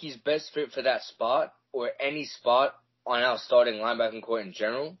I don't think he's best fit for that spot or any spot on our starting linebacking core in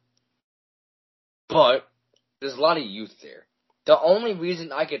general. But there's a lot of youth there. The only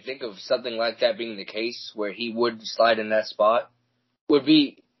reason I could think of something like that being the case, where he would slide in that spot, would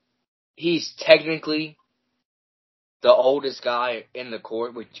be he's technically the oldest guy in the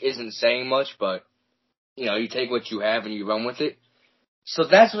court, which isn't saying much, but, you take what you have and you run with it. So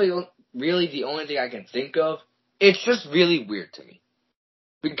that's really the only thing I can think of. It's just really weird to me,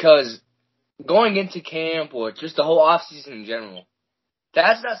 because going into camp or just the whole offseason in general,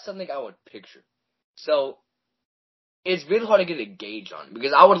 that's not something I would picture. So it's really hard to get a gauge on,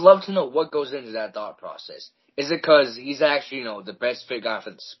 because I would love to know what goes into that thought process. Is it because he's actually, the best fit guy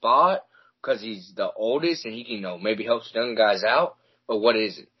for the spot, because he's the oldest and he can, maybe help young guys out, or what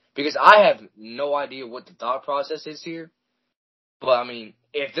is it? Because I have no idea what the thought process is here. But,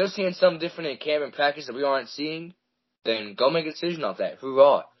 if they're seeing something different in camp and practice that we aren't seeing, then go make a decision off that.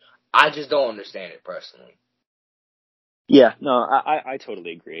 Hoorah. I just don't understand it personally. Yeah, no, I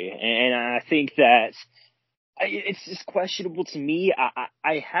totally agree. And I think that it's just questionable to me.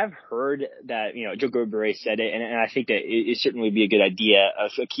 I have heard that, Joe Gerber said it, and I think that it certainly would be a good idea of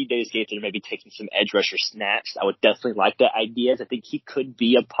Akeem Davis-Gaither maybe taking some edge rusher snaps. I would definitely like that idea. I think he could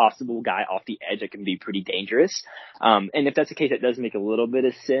be a possible guy off the edge that can be pretty dangerous. And if that's the case, that does make a little bit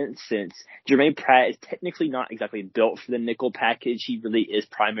of sense, since Jermaine Pratt is technically not exactly built for the nickel package. He really is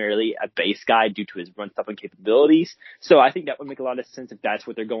primarily a base guy due to his run stopping capabilities. So I think that would make a lot of sense if that's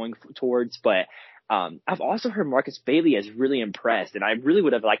what they're going towards. But I've also heard Marcus Bailey is really impressed, and I really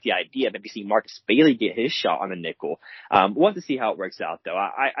would have liked the idea of maybe seeing Marcus Bailey get his shot on the nickel. We'll have to see how it works out, though.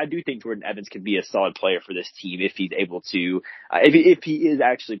 I do think Jordan Evans could be a solid player for this team if he's able to, if he is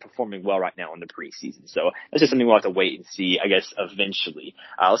actually performing well right now in the preseason. So that's just something we'll have to wait and see, I guess, eventually.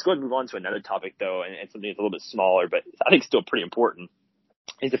 Let's go ahead and move on to another topic, though, and something that's a little bit smaller, but I think still pretty important.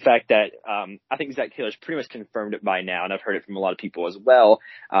 Is the fact that I think Zach Taylor's pretty much confirmed it by now, and I've heard it from a lot of people as well.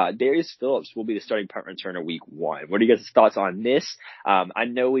 Darius Phillips will be the starting punt returner week 1. What are you guys' thoughts on this? I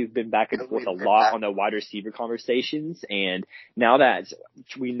know we've been back and forth a lot on the wide receiver conversations, and now that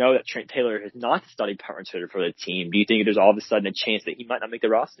we know that Trent Taylor is not the starting punt returner for the team, do you think there's all of a sudden a chance that he might not make the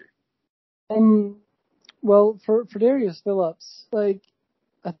roster? Well, for Darius Phillips, I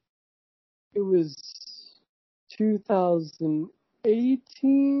think it was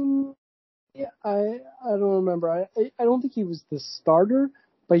 2018. Yeah, I don't remember. I don't think he was the starter,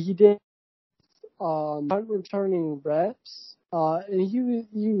 but he did punt returning reps. And he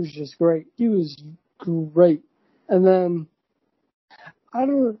was just great. He was great. And then I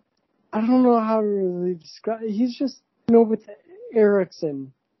don't know how to really describe it. He's just with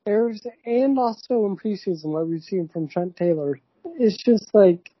Erickson, and also in preseason what we've seen from Trent Taylor. It's just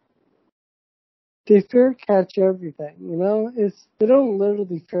they fair catch everything, they don't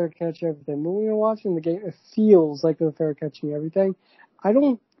literally fair catch everything, but when you're watching the game, it feels like they're fair catching everything. I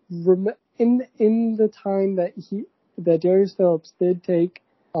don't remember in the time that Darius Phillips did take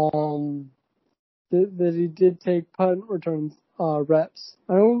that he did take punt return reps.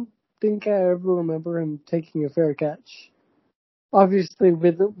 I don't think I ever remember him taking a fair catch. Obviously,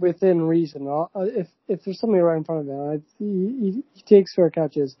 within reason. If there's something right in front of him, he takes fair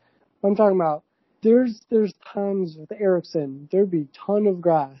catches. I'm talking about. There's times with Erickson, there'd be a ton of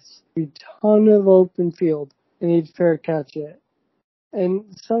grass, be a ton of open field, and he'd fair catch it. And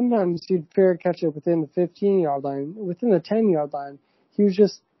sometimes he'd fair catch it within the 15-yard line, within the 10-yard line. He was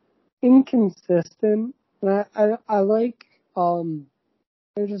just inconsistent, and I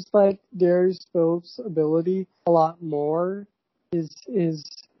just like Darius Phillips' ability a lot more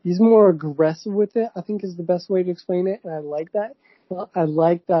he's more aggressive with it, I think is the best way to explain it, and I like that. I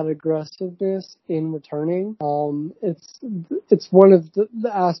like that aggressiveness in returning. It's one of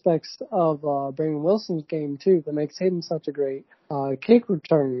the aspects of Brandon Wilson's game too that makes him such a great kick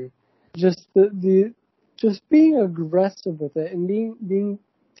returner. Just just being aggressive with it and being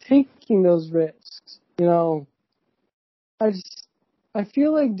taking those risks. I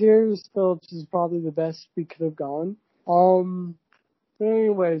feel like Darius Phillips is probably the best we could have gone. But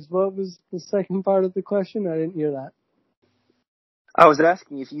anyways, what was the second part of the question? I didn't hear that. I was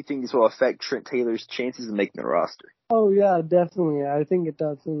asking if you think this will affect Trent Taylor's chances of making the roster. Oh yeah, definitely. I think it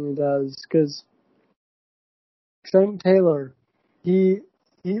definitely does, because Trent Taylor,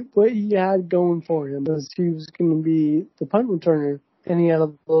 what he had going for him was he was going to be the punt returner, and he had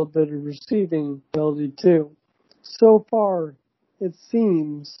a little bit of receiving ability too. So far, it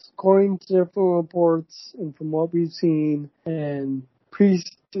seems, according to different reports and from what we've seen and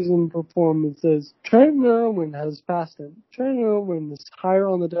preseason performances, Trent Irwin has passed him. Trent Irwin is higher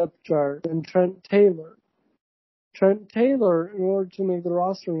on the depth chart than Trent Taylor. Trent Taylor, in order to make the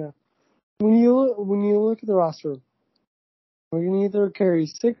roster now, when you look at the roster, we can either carry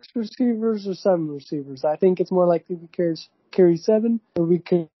 6 receivers or 7 receivers. I think it's more likely we carry 7, or we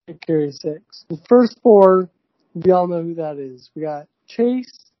could carry 6. The first 4, we all know who that is. We got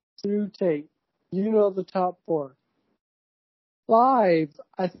Chase through Tate. You know the top 4. 5,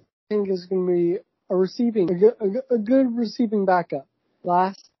 I think, is going to be a good receiving backup.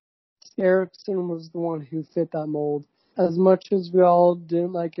 Last, Erickson was the one who fit that mold. As much as we all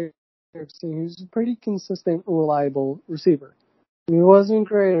didn't like Erickson, he was a pretty consistent and reliable receiver. He wasn't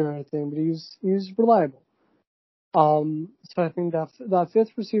great or anything, but he was reliable. So I think that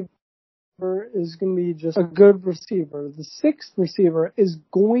 5th receiver is going to be just a good receiver. The 6th receiver is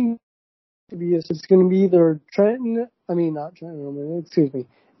going to be either not Trenton, excuse me.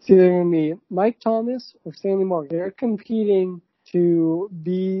 It's either going to be Mike Thomas or Stanley Morgan. They're competing to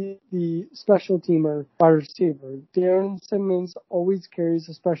be the special teamer wide receiver. Darren Simmons always carries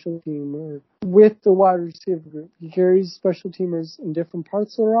a special teamer with the wide receiver group. He carries special teamers in different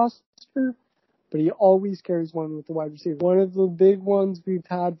parts of the roster, but he always carries one with the wide receiver. One of the big ones we've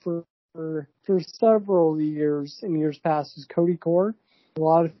had for several years in years past is Cody Core. A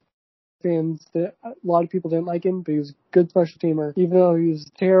lot of people didn't like him, but he was a good special teamer. Even though he was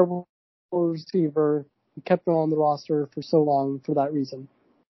a terrible receiver, he kept him on the roster for so long for that reason.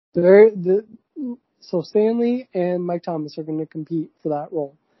 So Stanley and Mike Thomas are going to compete for that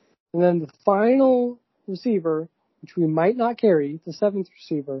role. And then the final receiver, which we might not carry, the 7th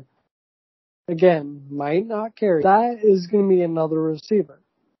receiver, again, might not carry. That is going to be another receiver.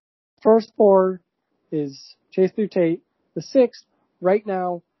 First 4 is Chase through Tate. The 6th, right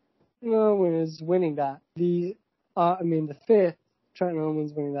now, Irwin is winning that. The 5th, Trent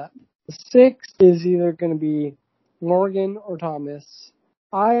Irwin's winning that. The 6th is either going to be Morgan or Thomas.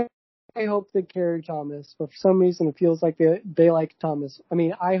 I hope they carry Thomas, but for some reason it feels like they like Thomas.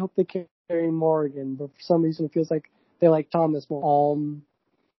 I hope they carry Morgan, but for some reason it feels like they like Thomas more.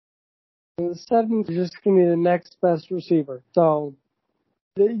 The 7th is just going to be the next best receiver. So,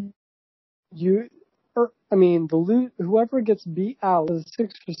 whoever gets beat out is the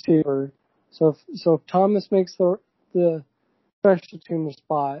 6th receiver. So if Thomas makes the special teamer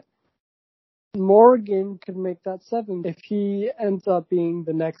spot, Morgan could make that 7th if he ends up being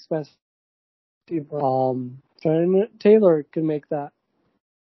the next best receiver. Trent Taylor could make that.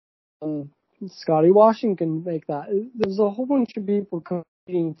 Scotty Washington can make that. There's a whole bunch of people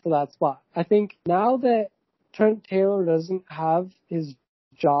competing for that spot. I think now that Trent Taylor doesn't have his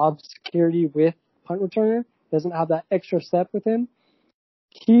job security with punt returner, doesn't have that extra step with him,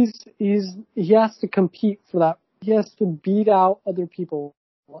 he has to compete for that. He has to beat out other people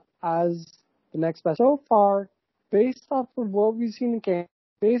as the next best. So far, based off of what we've seen in camp,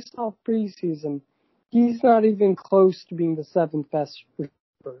 based off preseason, he's not even close to being the 7th best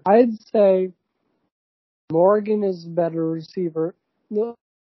receiver. I'd say Morgan is a better receiver.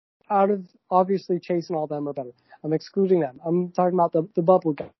 Out of, obviously, Chase and all them are better. I'm excluding them. I'm talking about the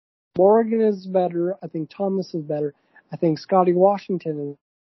bubble guy. Morgan is better. I think Thomas is better. I think Scotty Washington is.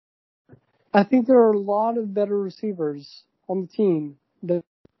 I think there are a lot of better receivers on the team than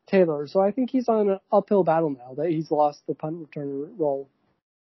Taylor. So I think he's on an uphill battle now that he's lost the punt returner role.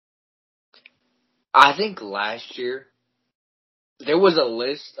 I think last year there was a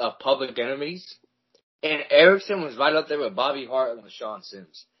list of public enemies, and Erickson was right up there with Bobby Hart and LaShawn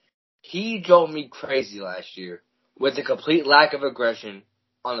Sims. He drove me crazy last year with a complete lack of aggression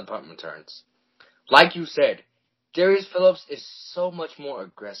on the punt returns. Like you said, Darius Phillips is so much more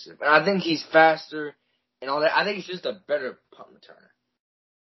aggressive. And I think he's faster and all that. I think he's just a better punt returner.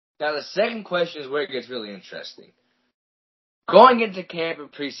 Now, the second question is where it gets really interesting. Going into camp in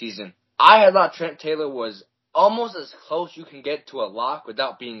preseason, I thought Trent Taylor was almost as close you can get to a lock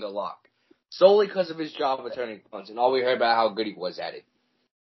without being a lock, solely because of his job returning punts, and all we heard about how good he was at it.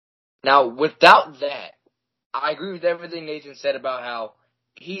 Now, without that, I agree with everything Nathan said about how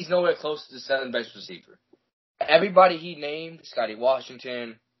he's nowhere close to the seventh best receiver. Everybody he named, Scotty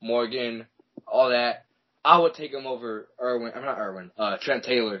Washington, Morgan, all that, I would take him over Trent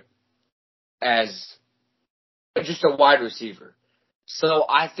Taylor as just a wide receiver. So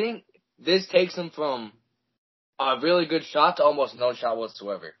I think this takes him from a really good shot to almost no shot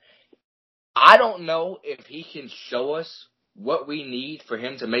whatsoever. I don't know if he can show us what we need for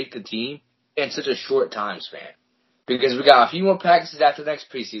him to make the team in such a short time span. Because we got a few more practices after the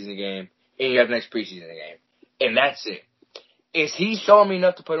next preseason game, and you have the next preseason game. And that's it. Is he showing me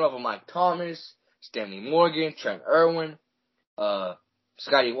enough to put him up with Mike Thomas, Stanley Morgan, Trent Irwin,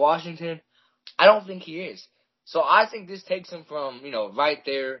 Scotty Washington? I don't think he is. So I think this takes him from, right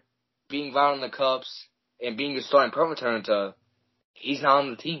there, being right on the cups, and being a starting punt returner to he's not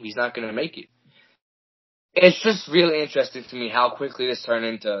on the team. He's not going to make it. It's just really interesting to me how quickly this turned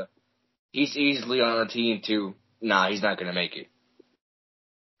into he's easily on the team to he's not going to make it.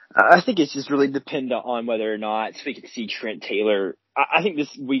 I think it's just really dependent on whether or not we can see Trent Taylor. I think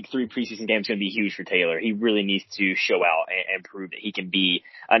this week 3 preseason game is going to be huge for Taylor. He really needs to show out and prove that he can be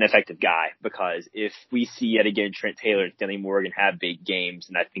an effective guy, because if we see yet again Trent Taylor and Stanley Morgan have big games,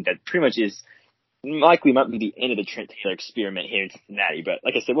 and I think that pretty much is likely might be the end of the Trent Taylor experiment here in Cincinnati. But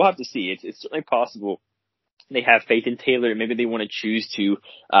like I said, we'll have to see. It's certainly possible they have faith in Taylor, and maybe they want to choose to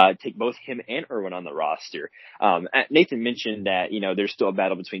take both him and Irwin on the roster. Nathan mentioned that, there's still a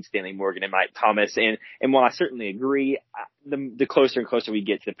battle between Stanley Morgan and Mike Thomas, and while I certainly agree, the closer and closer we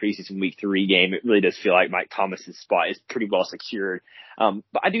get to the preseason week 3 game, it really does feel like Mike Thomas's spot is pretty well secured.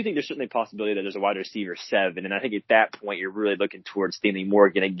 But I do think there's certainly a possibility that there's a wide receiver 7, and I think at that point you're really looking towards Stanley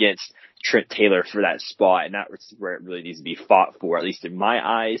Morgan against Trent Taylor for that spot, and that's where it really needs to be fought for, at least in my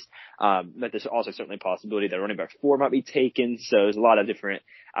eyes. But there's also certainly a possibility that running back 4 might be taken, so there's a lot of different,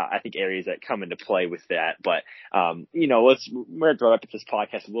 I think, areas that come into play with that. But, we're going to wrap up this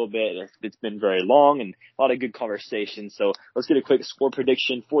podcast a little bit. It's been very long and a lot of good conversation, so let's get a quick score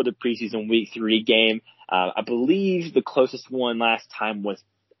prediction for the preseason week 3 game. I believe the closest one last time was,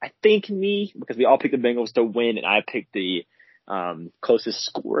 I think, me, because we all picked the Bengals to win, and I picked the closest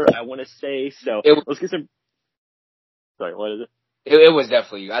score, I want to say. So let's get some. Sorry, what is it? It was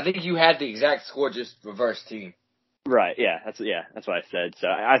definitely you. I think you had the exact score, just reverse team. Right. Yeah. That's what I said. So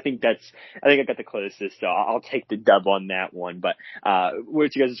I think I got the closest. So I'll take the dub on that one. But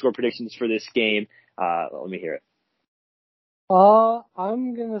what's you guys' score predictions for this game? Let me hear it.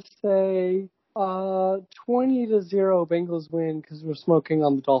 I'm gonna say 20-0 Bengals win because we're smoking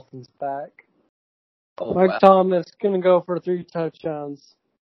on the Dolphins back. Oh, Mike Thomas gonna go for 3 touchdowns.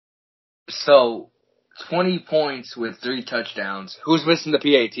 So 20 points with 3 touchdowns. Who's missing the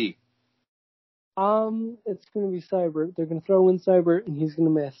PAT? It's gonna be Seibert. They're gonna throw in Seibert and he's gonna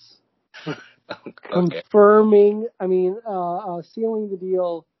miss. Okay. Confirming, sealing the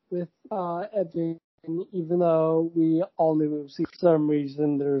deal with Edwin, even though we all knew for some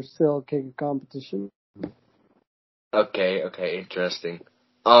reason there's still a kick of competition. Okay, interesting.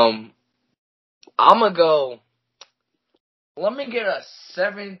 I'm gonna go. Let me get a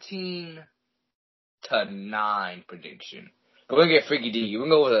 17-9 prediction. We're gonna get freaky D. We're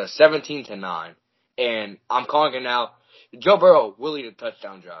gonna go with a 17-9, and I'm calling it now. Joe Burrow will lead a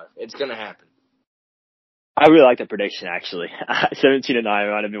touchdown drive. It's gonna happen. I really like that prediction, actually. 17-9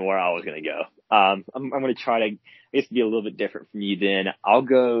 might have been where I was going to go. I'm going to try to, be a little bit different from you then. I'll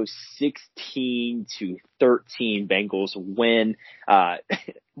go 16-13 Bengals win.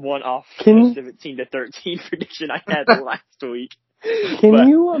 One off the 17-13 prediction I had last week. Can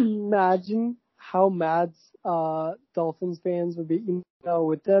you imagine how mad Dolphins fans would be,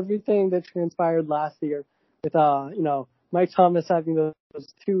 with everything that transpired last year, with Mike Thomas having those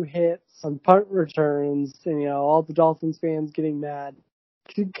 2 hits on punt returns, and all the Dolphins fans getting mad.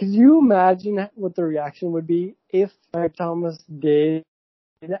 Could you imagine what the reaction would be if Mike Thomas did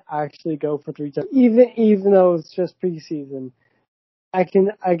actually go for 3 touchdowns, even though it's just preseason? I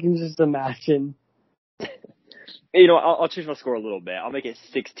can just imagine. I'll change my score a little bit. I'll make it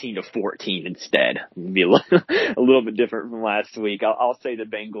 16-14 instead. It'll be a little bit different from last week. I'll say the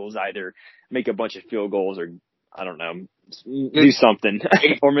Bengals either make a bunch of field goals or, I don't know, do something,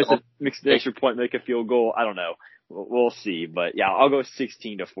 or miss an extra point, make a field goal. I don't know. We'll see. But yeah, I'll go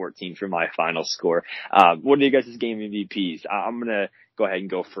 16-14 for my final score. What are you guys' game MVPs? I'm going to go ahead and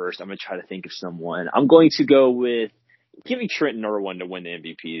go first. I'm going to try to think of someone. I'm going to go with, give me Trenton Irwin to win the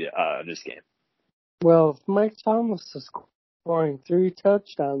MVP of this game. Well, if Mike Thomas is scoring 3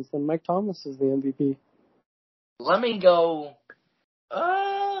 touchdowns, then Mike Thomas is the MVP. Let me go.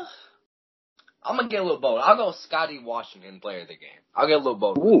 I'm going to get a little bold. I'll go Scotty Washington, player of the game. I'll get a little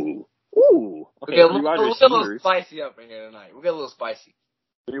bold. Ooh. Okay, We'll get a little spicy up in here tonight. We'll get a little spicy.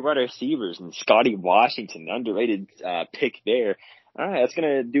 3 wide receivers and Scotty Washington, underrated pick there. All right, that's going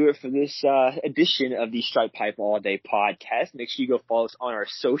to do it for this edition of the Stripe Hype All Day podcast. Make sure you go follow us on our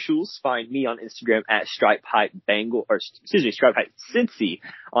socials. Find me on Instagram at StripeHypeCincy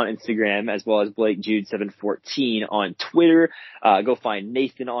on Instagram, as well as BlakeJude714 on Twitter. Go find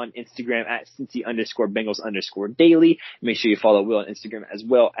Nathan on Instagram at Cincy_Bengals_daily. Make sure you follow Will on Instagram as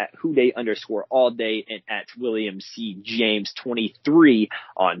well at Houday_all_day and at WilliamCJames23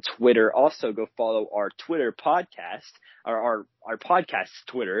 on Twitter. Also, go follow our Twitter podcast, or our podcast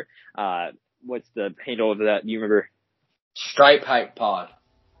Twitter. What's the handle of that? Do you remember? Stripe Hype Pod.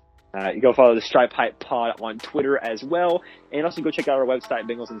 You go follow the Stripe Hype Pod on Twitter as well. And also go check out our website,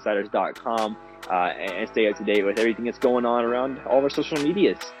 BengalsInsiders.com, and stay up to date with everything that's going on around all of our social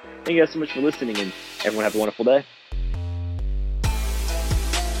medias. Thank you guys so much for listening, and everyone have a wonderful day.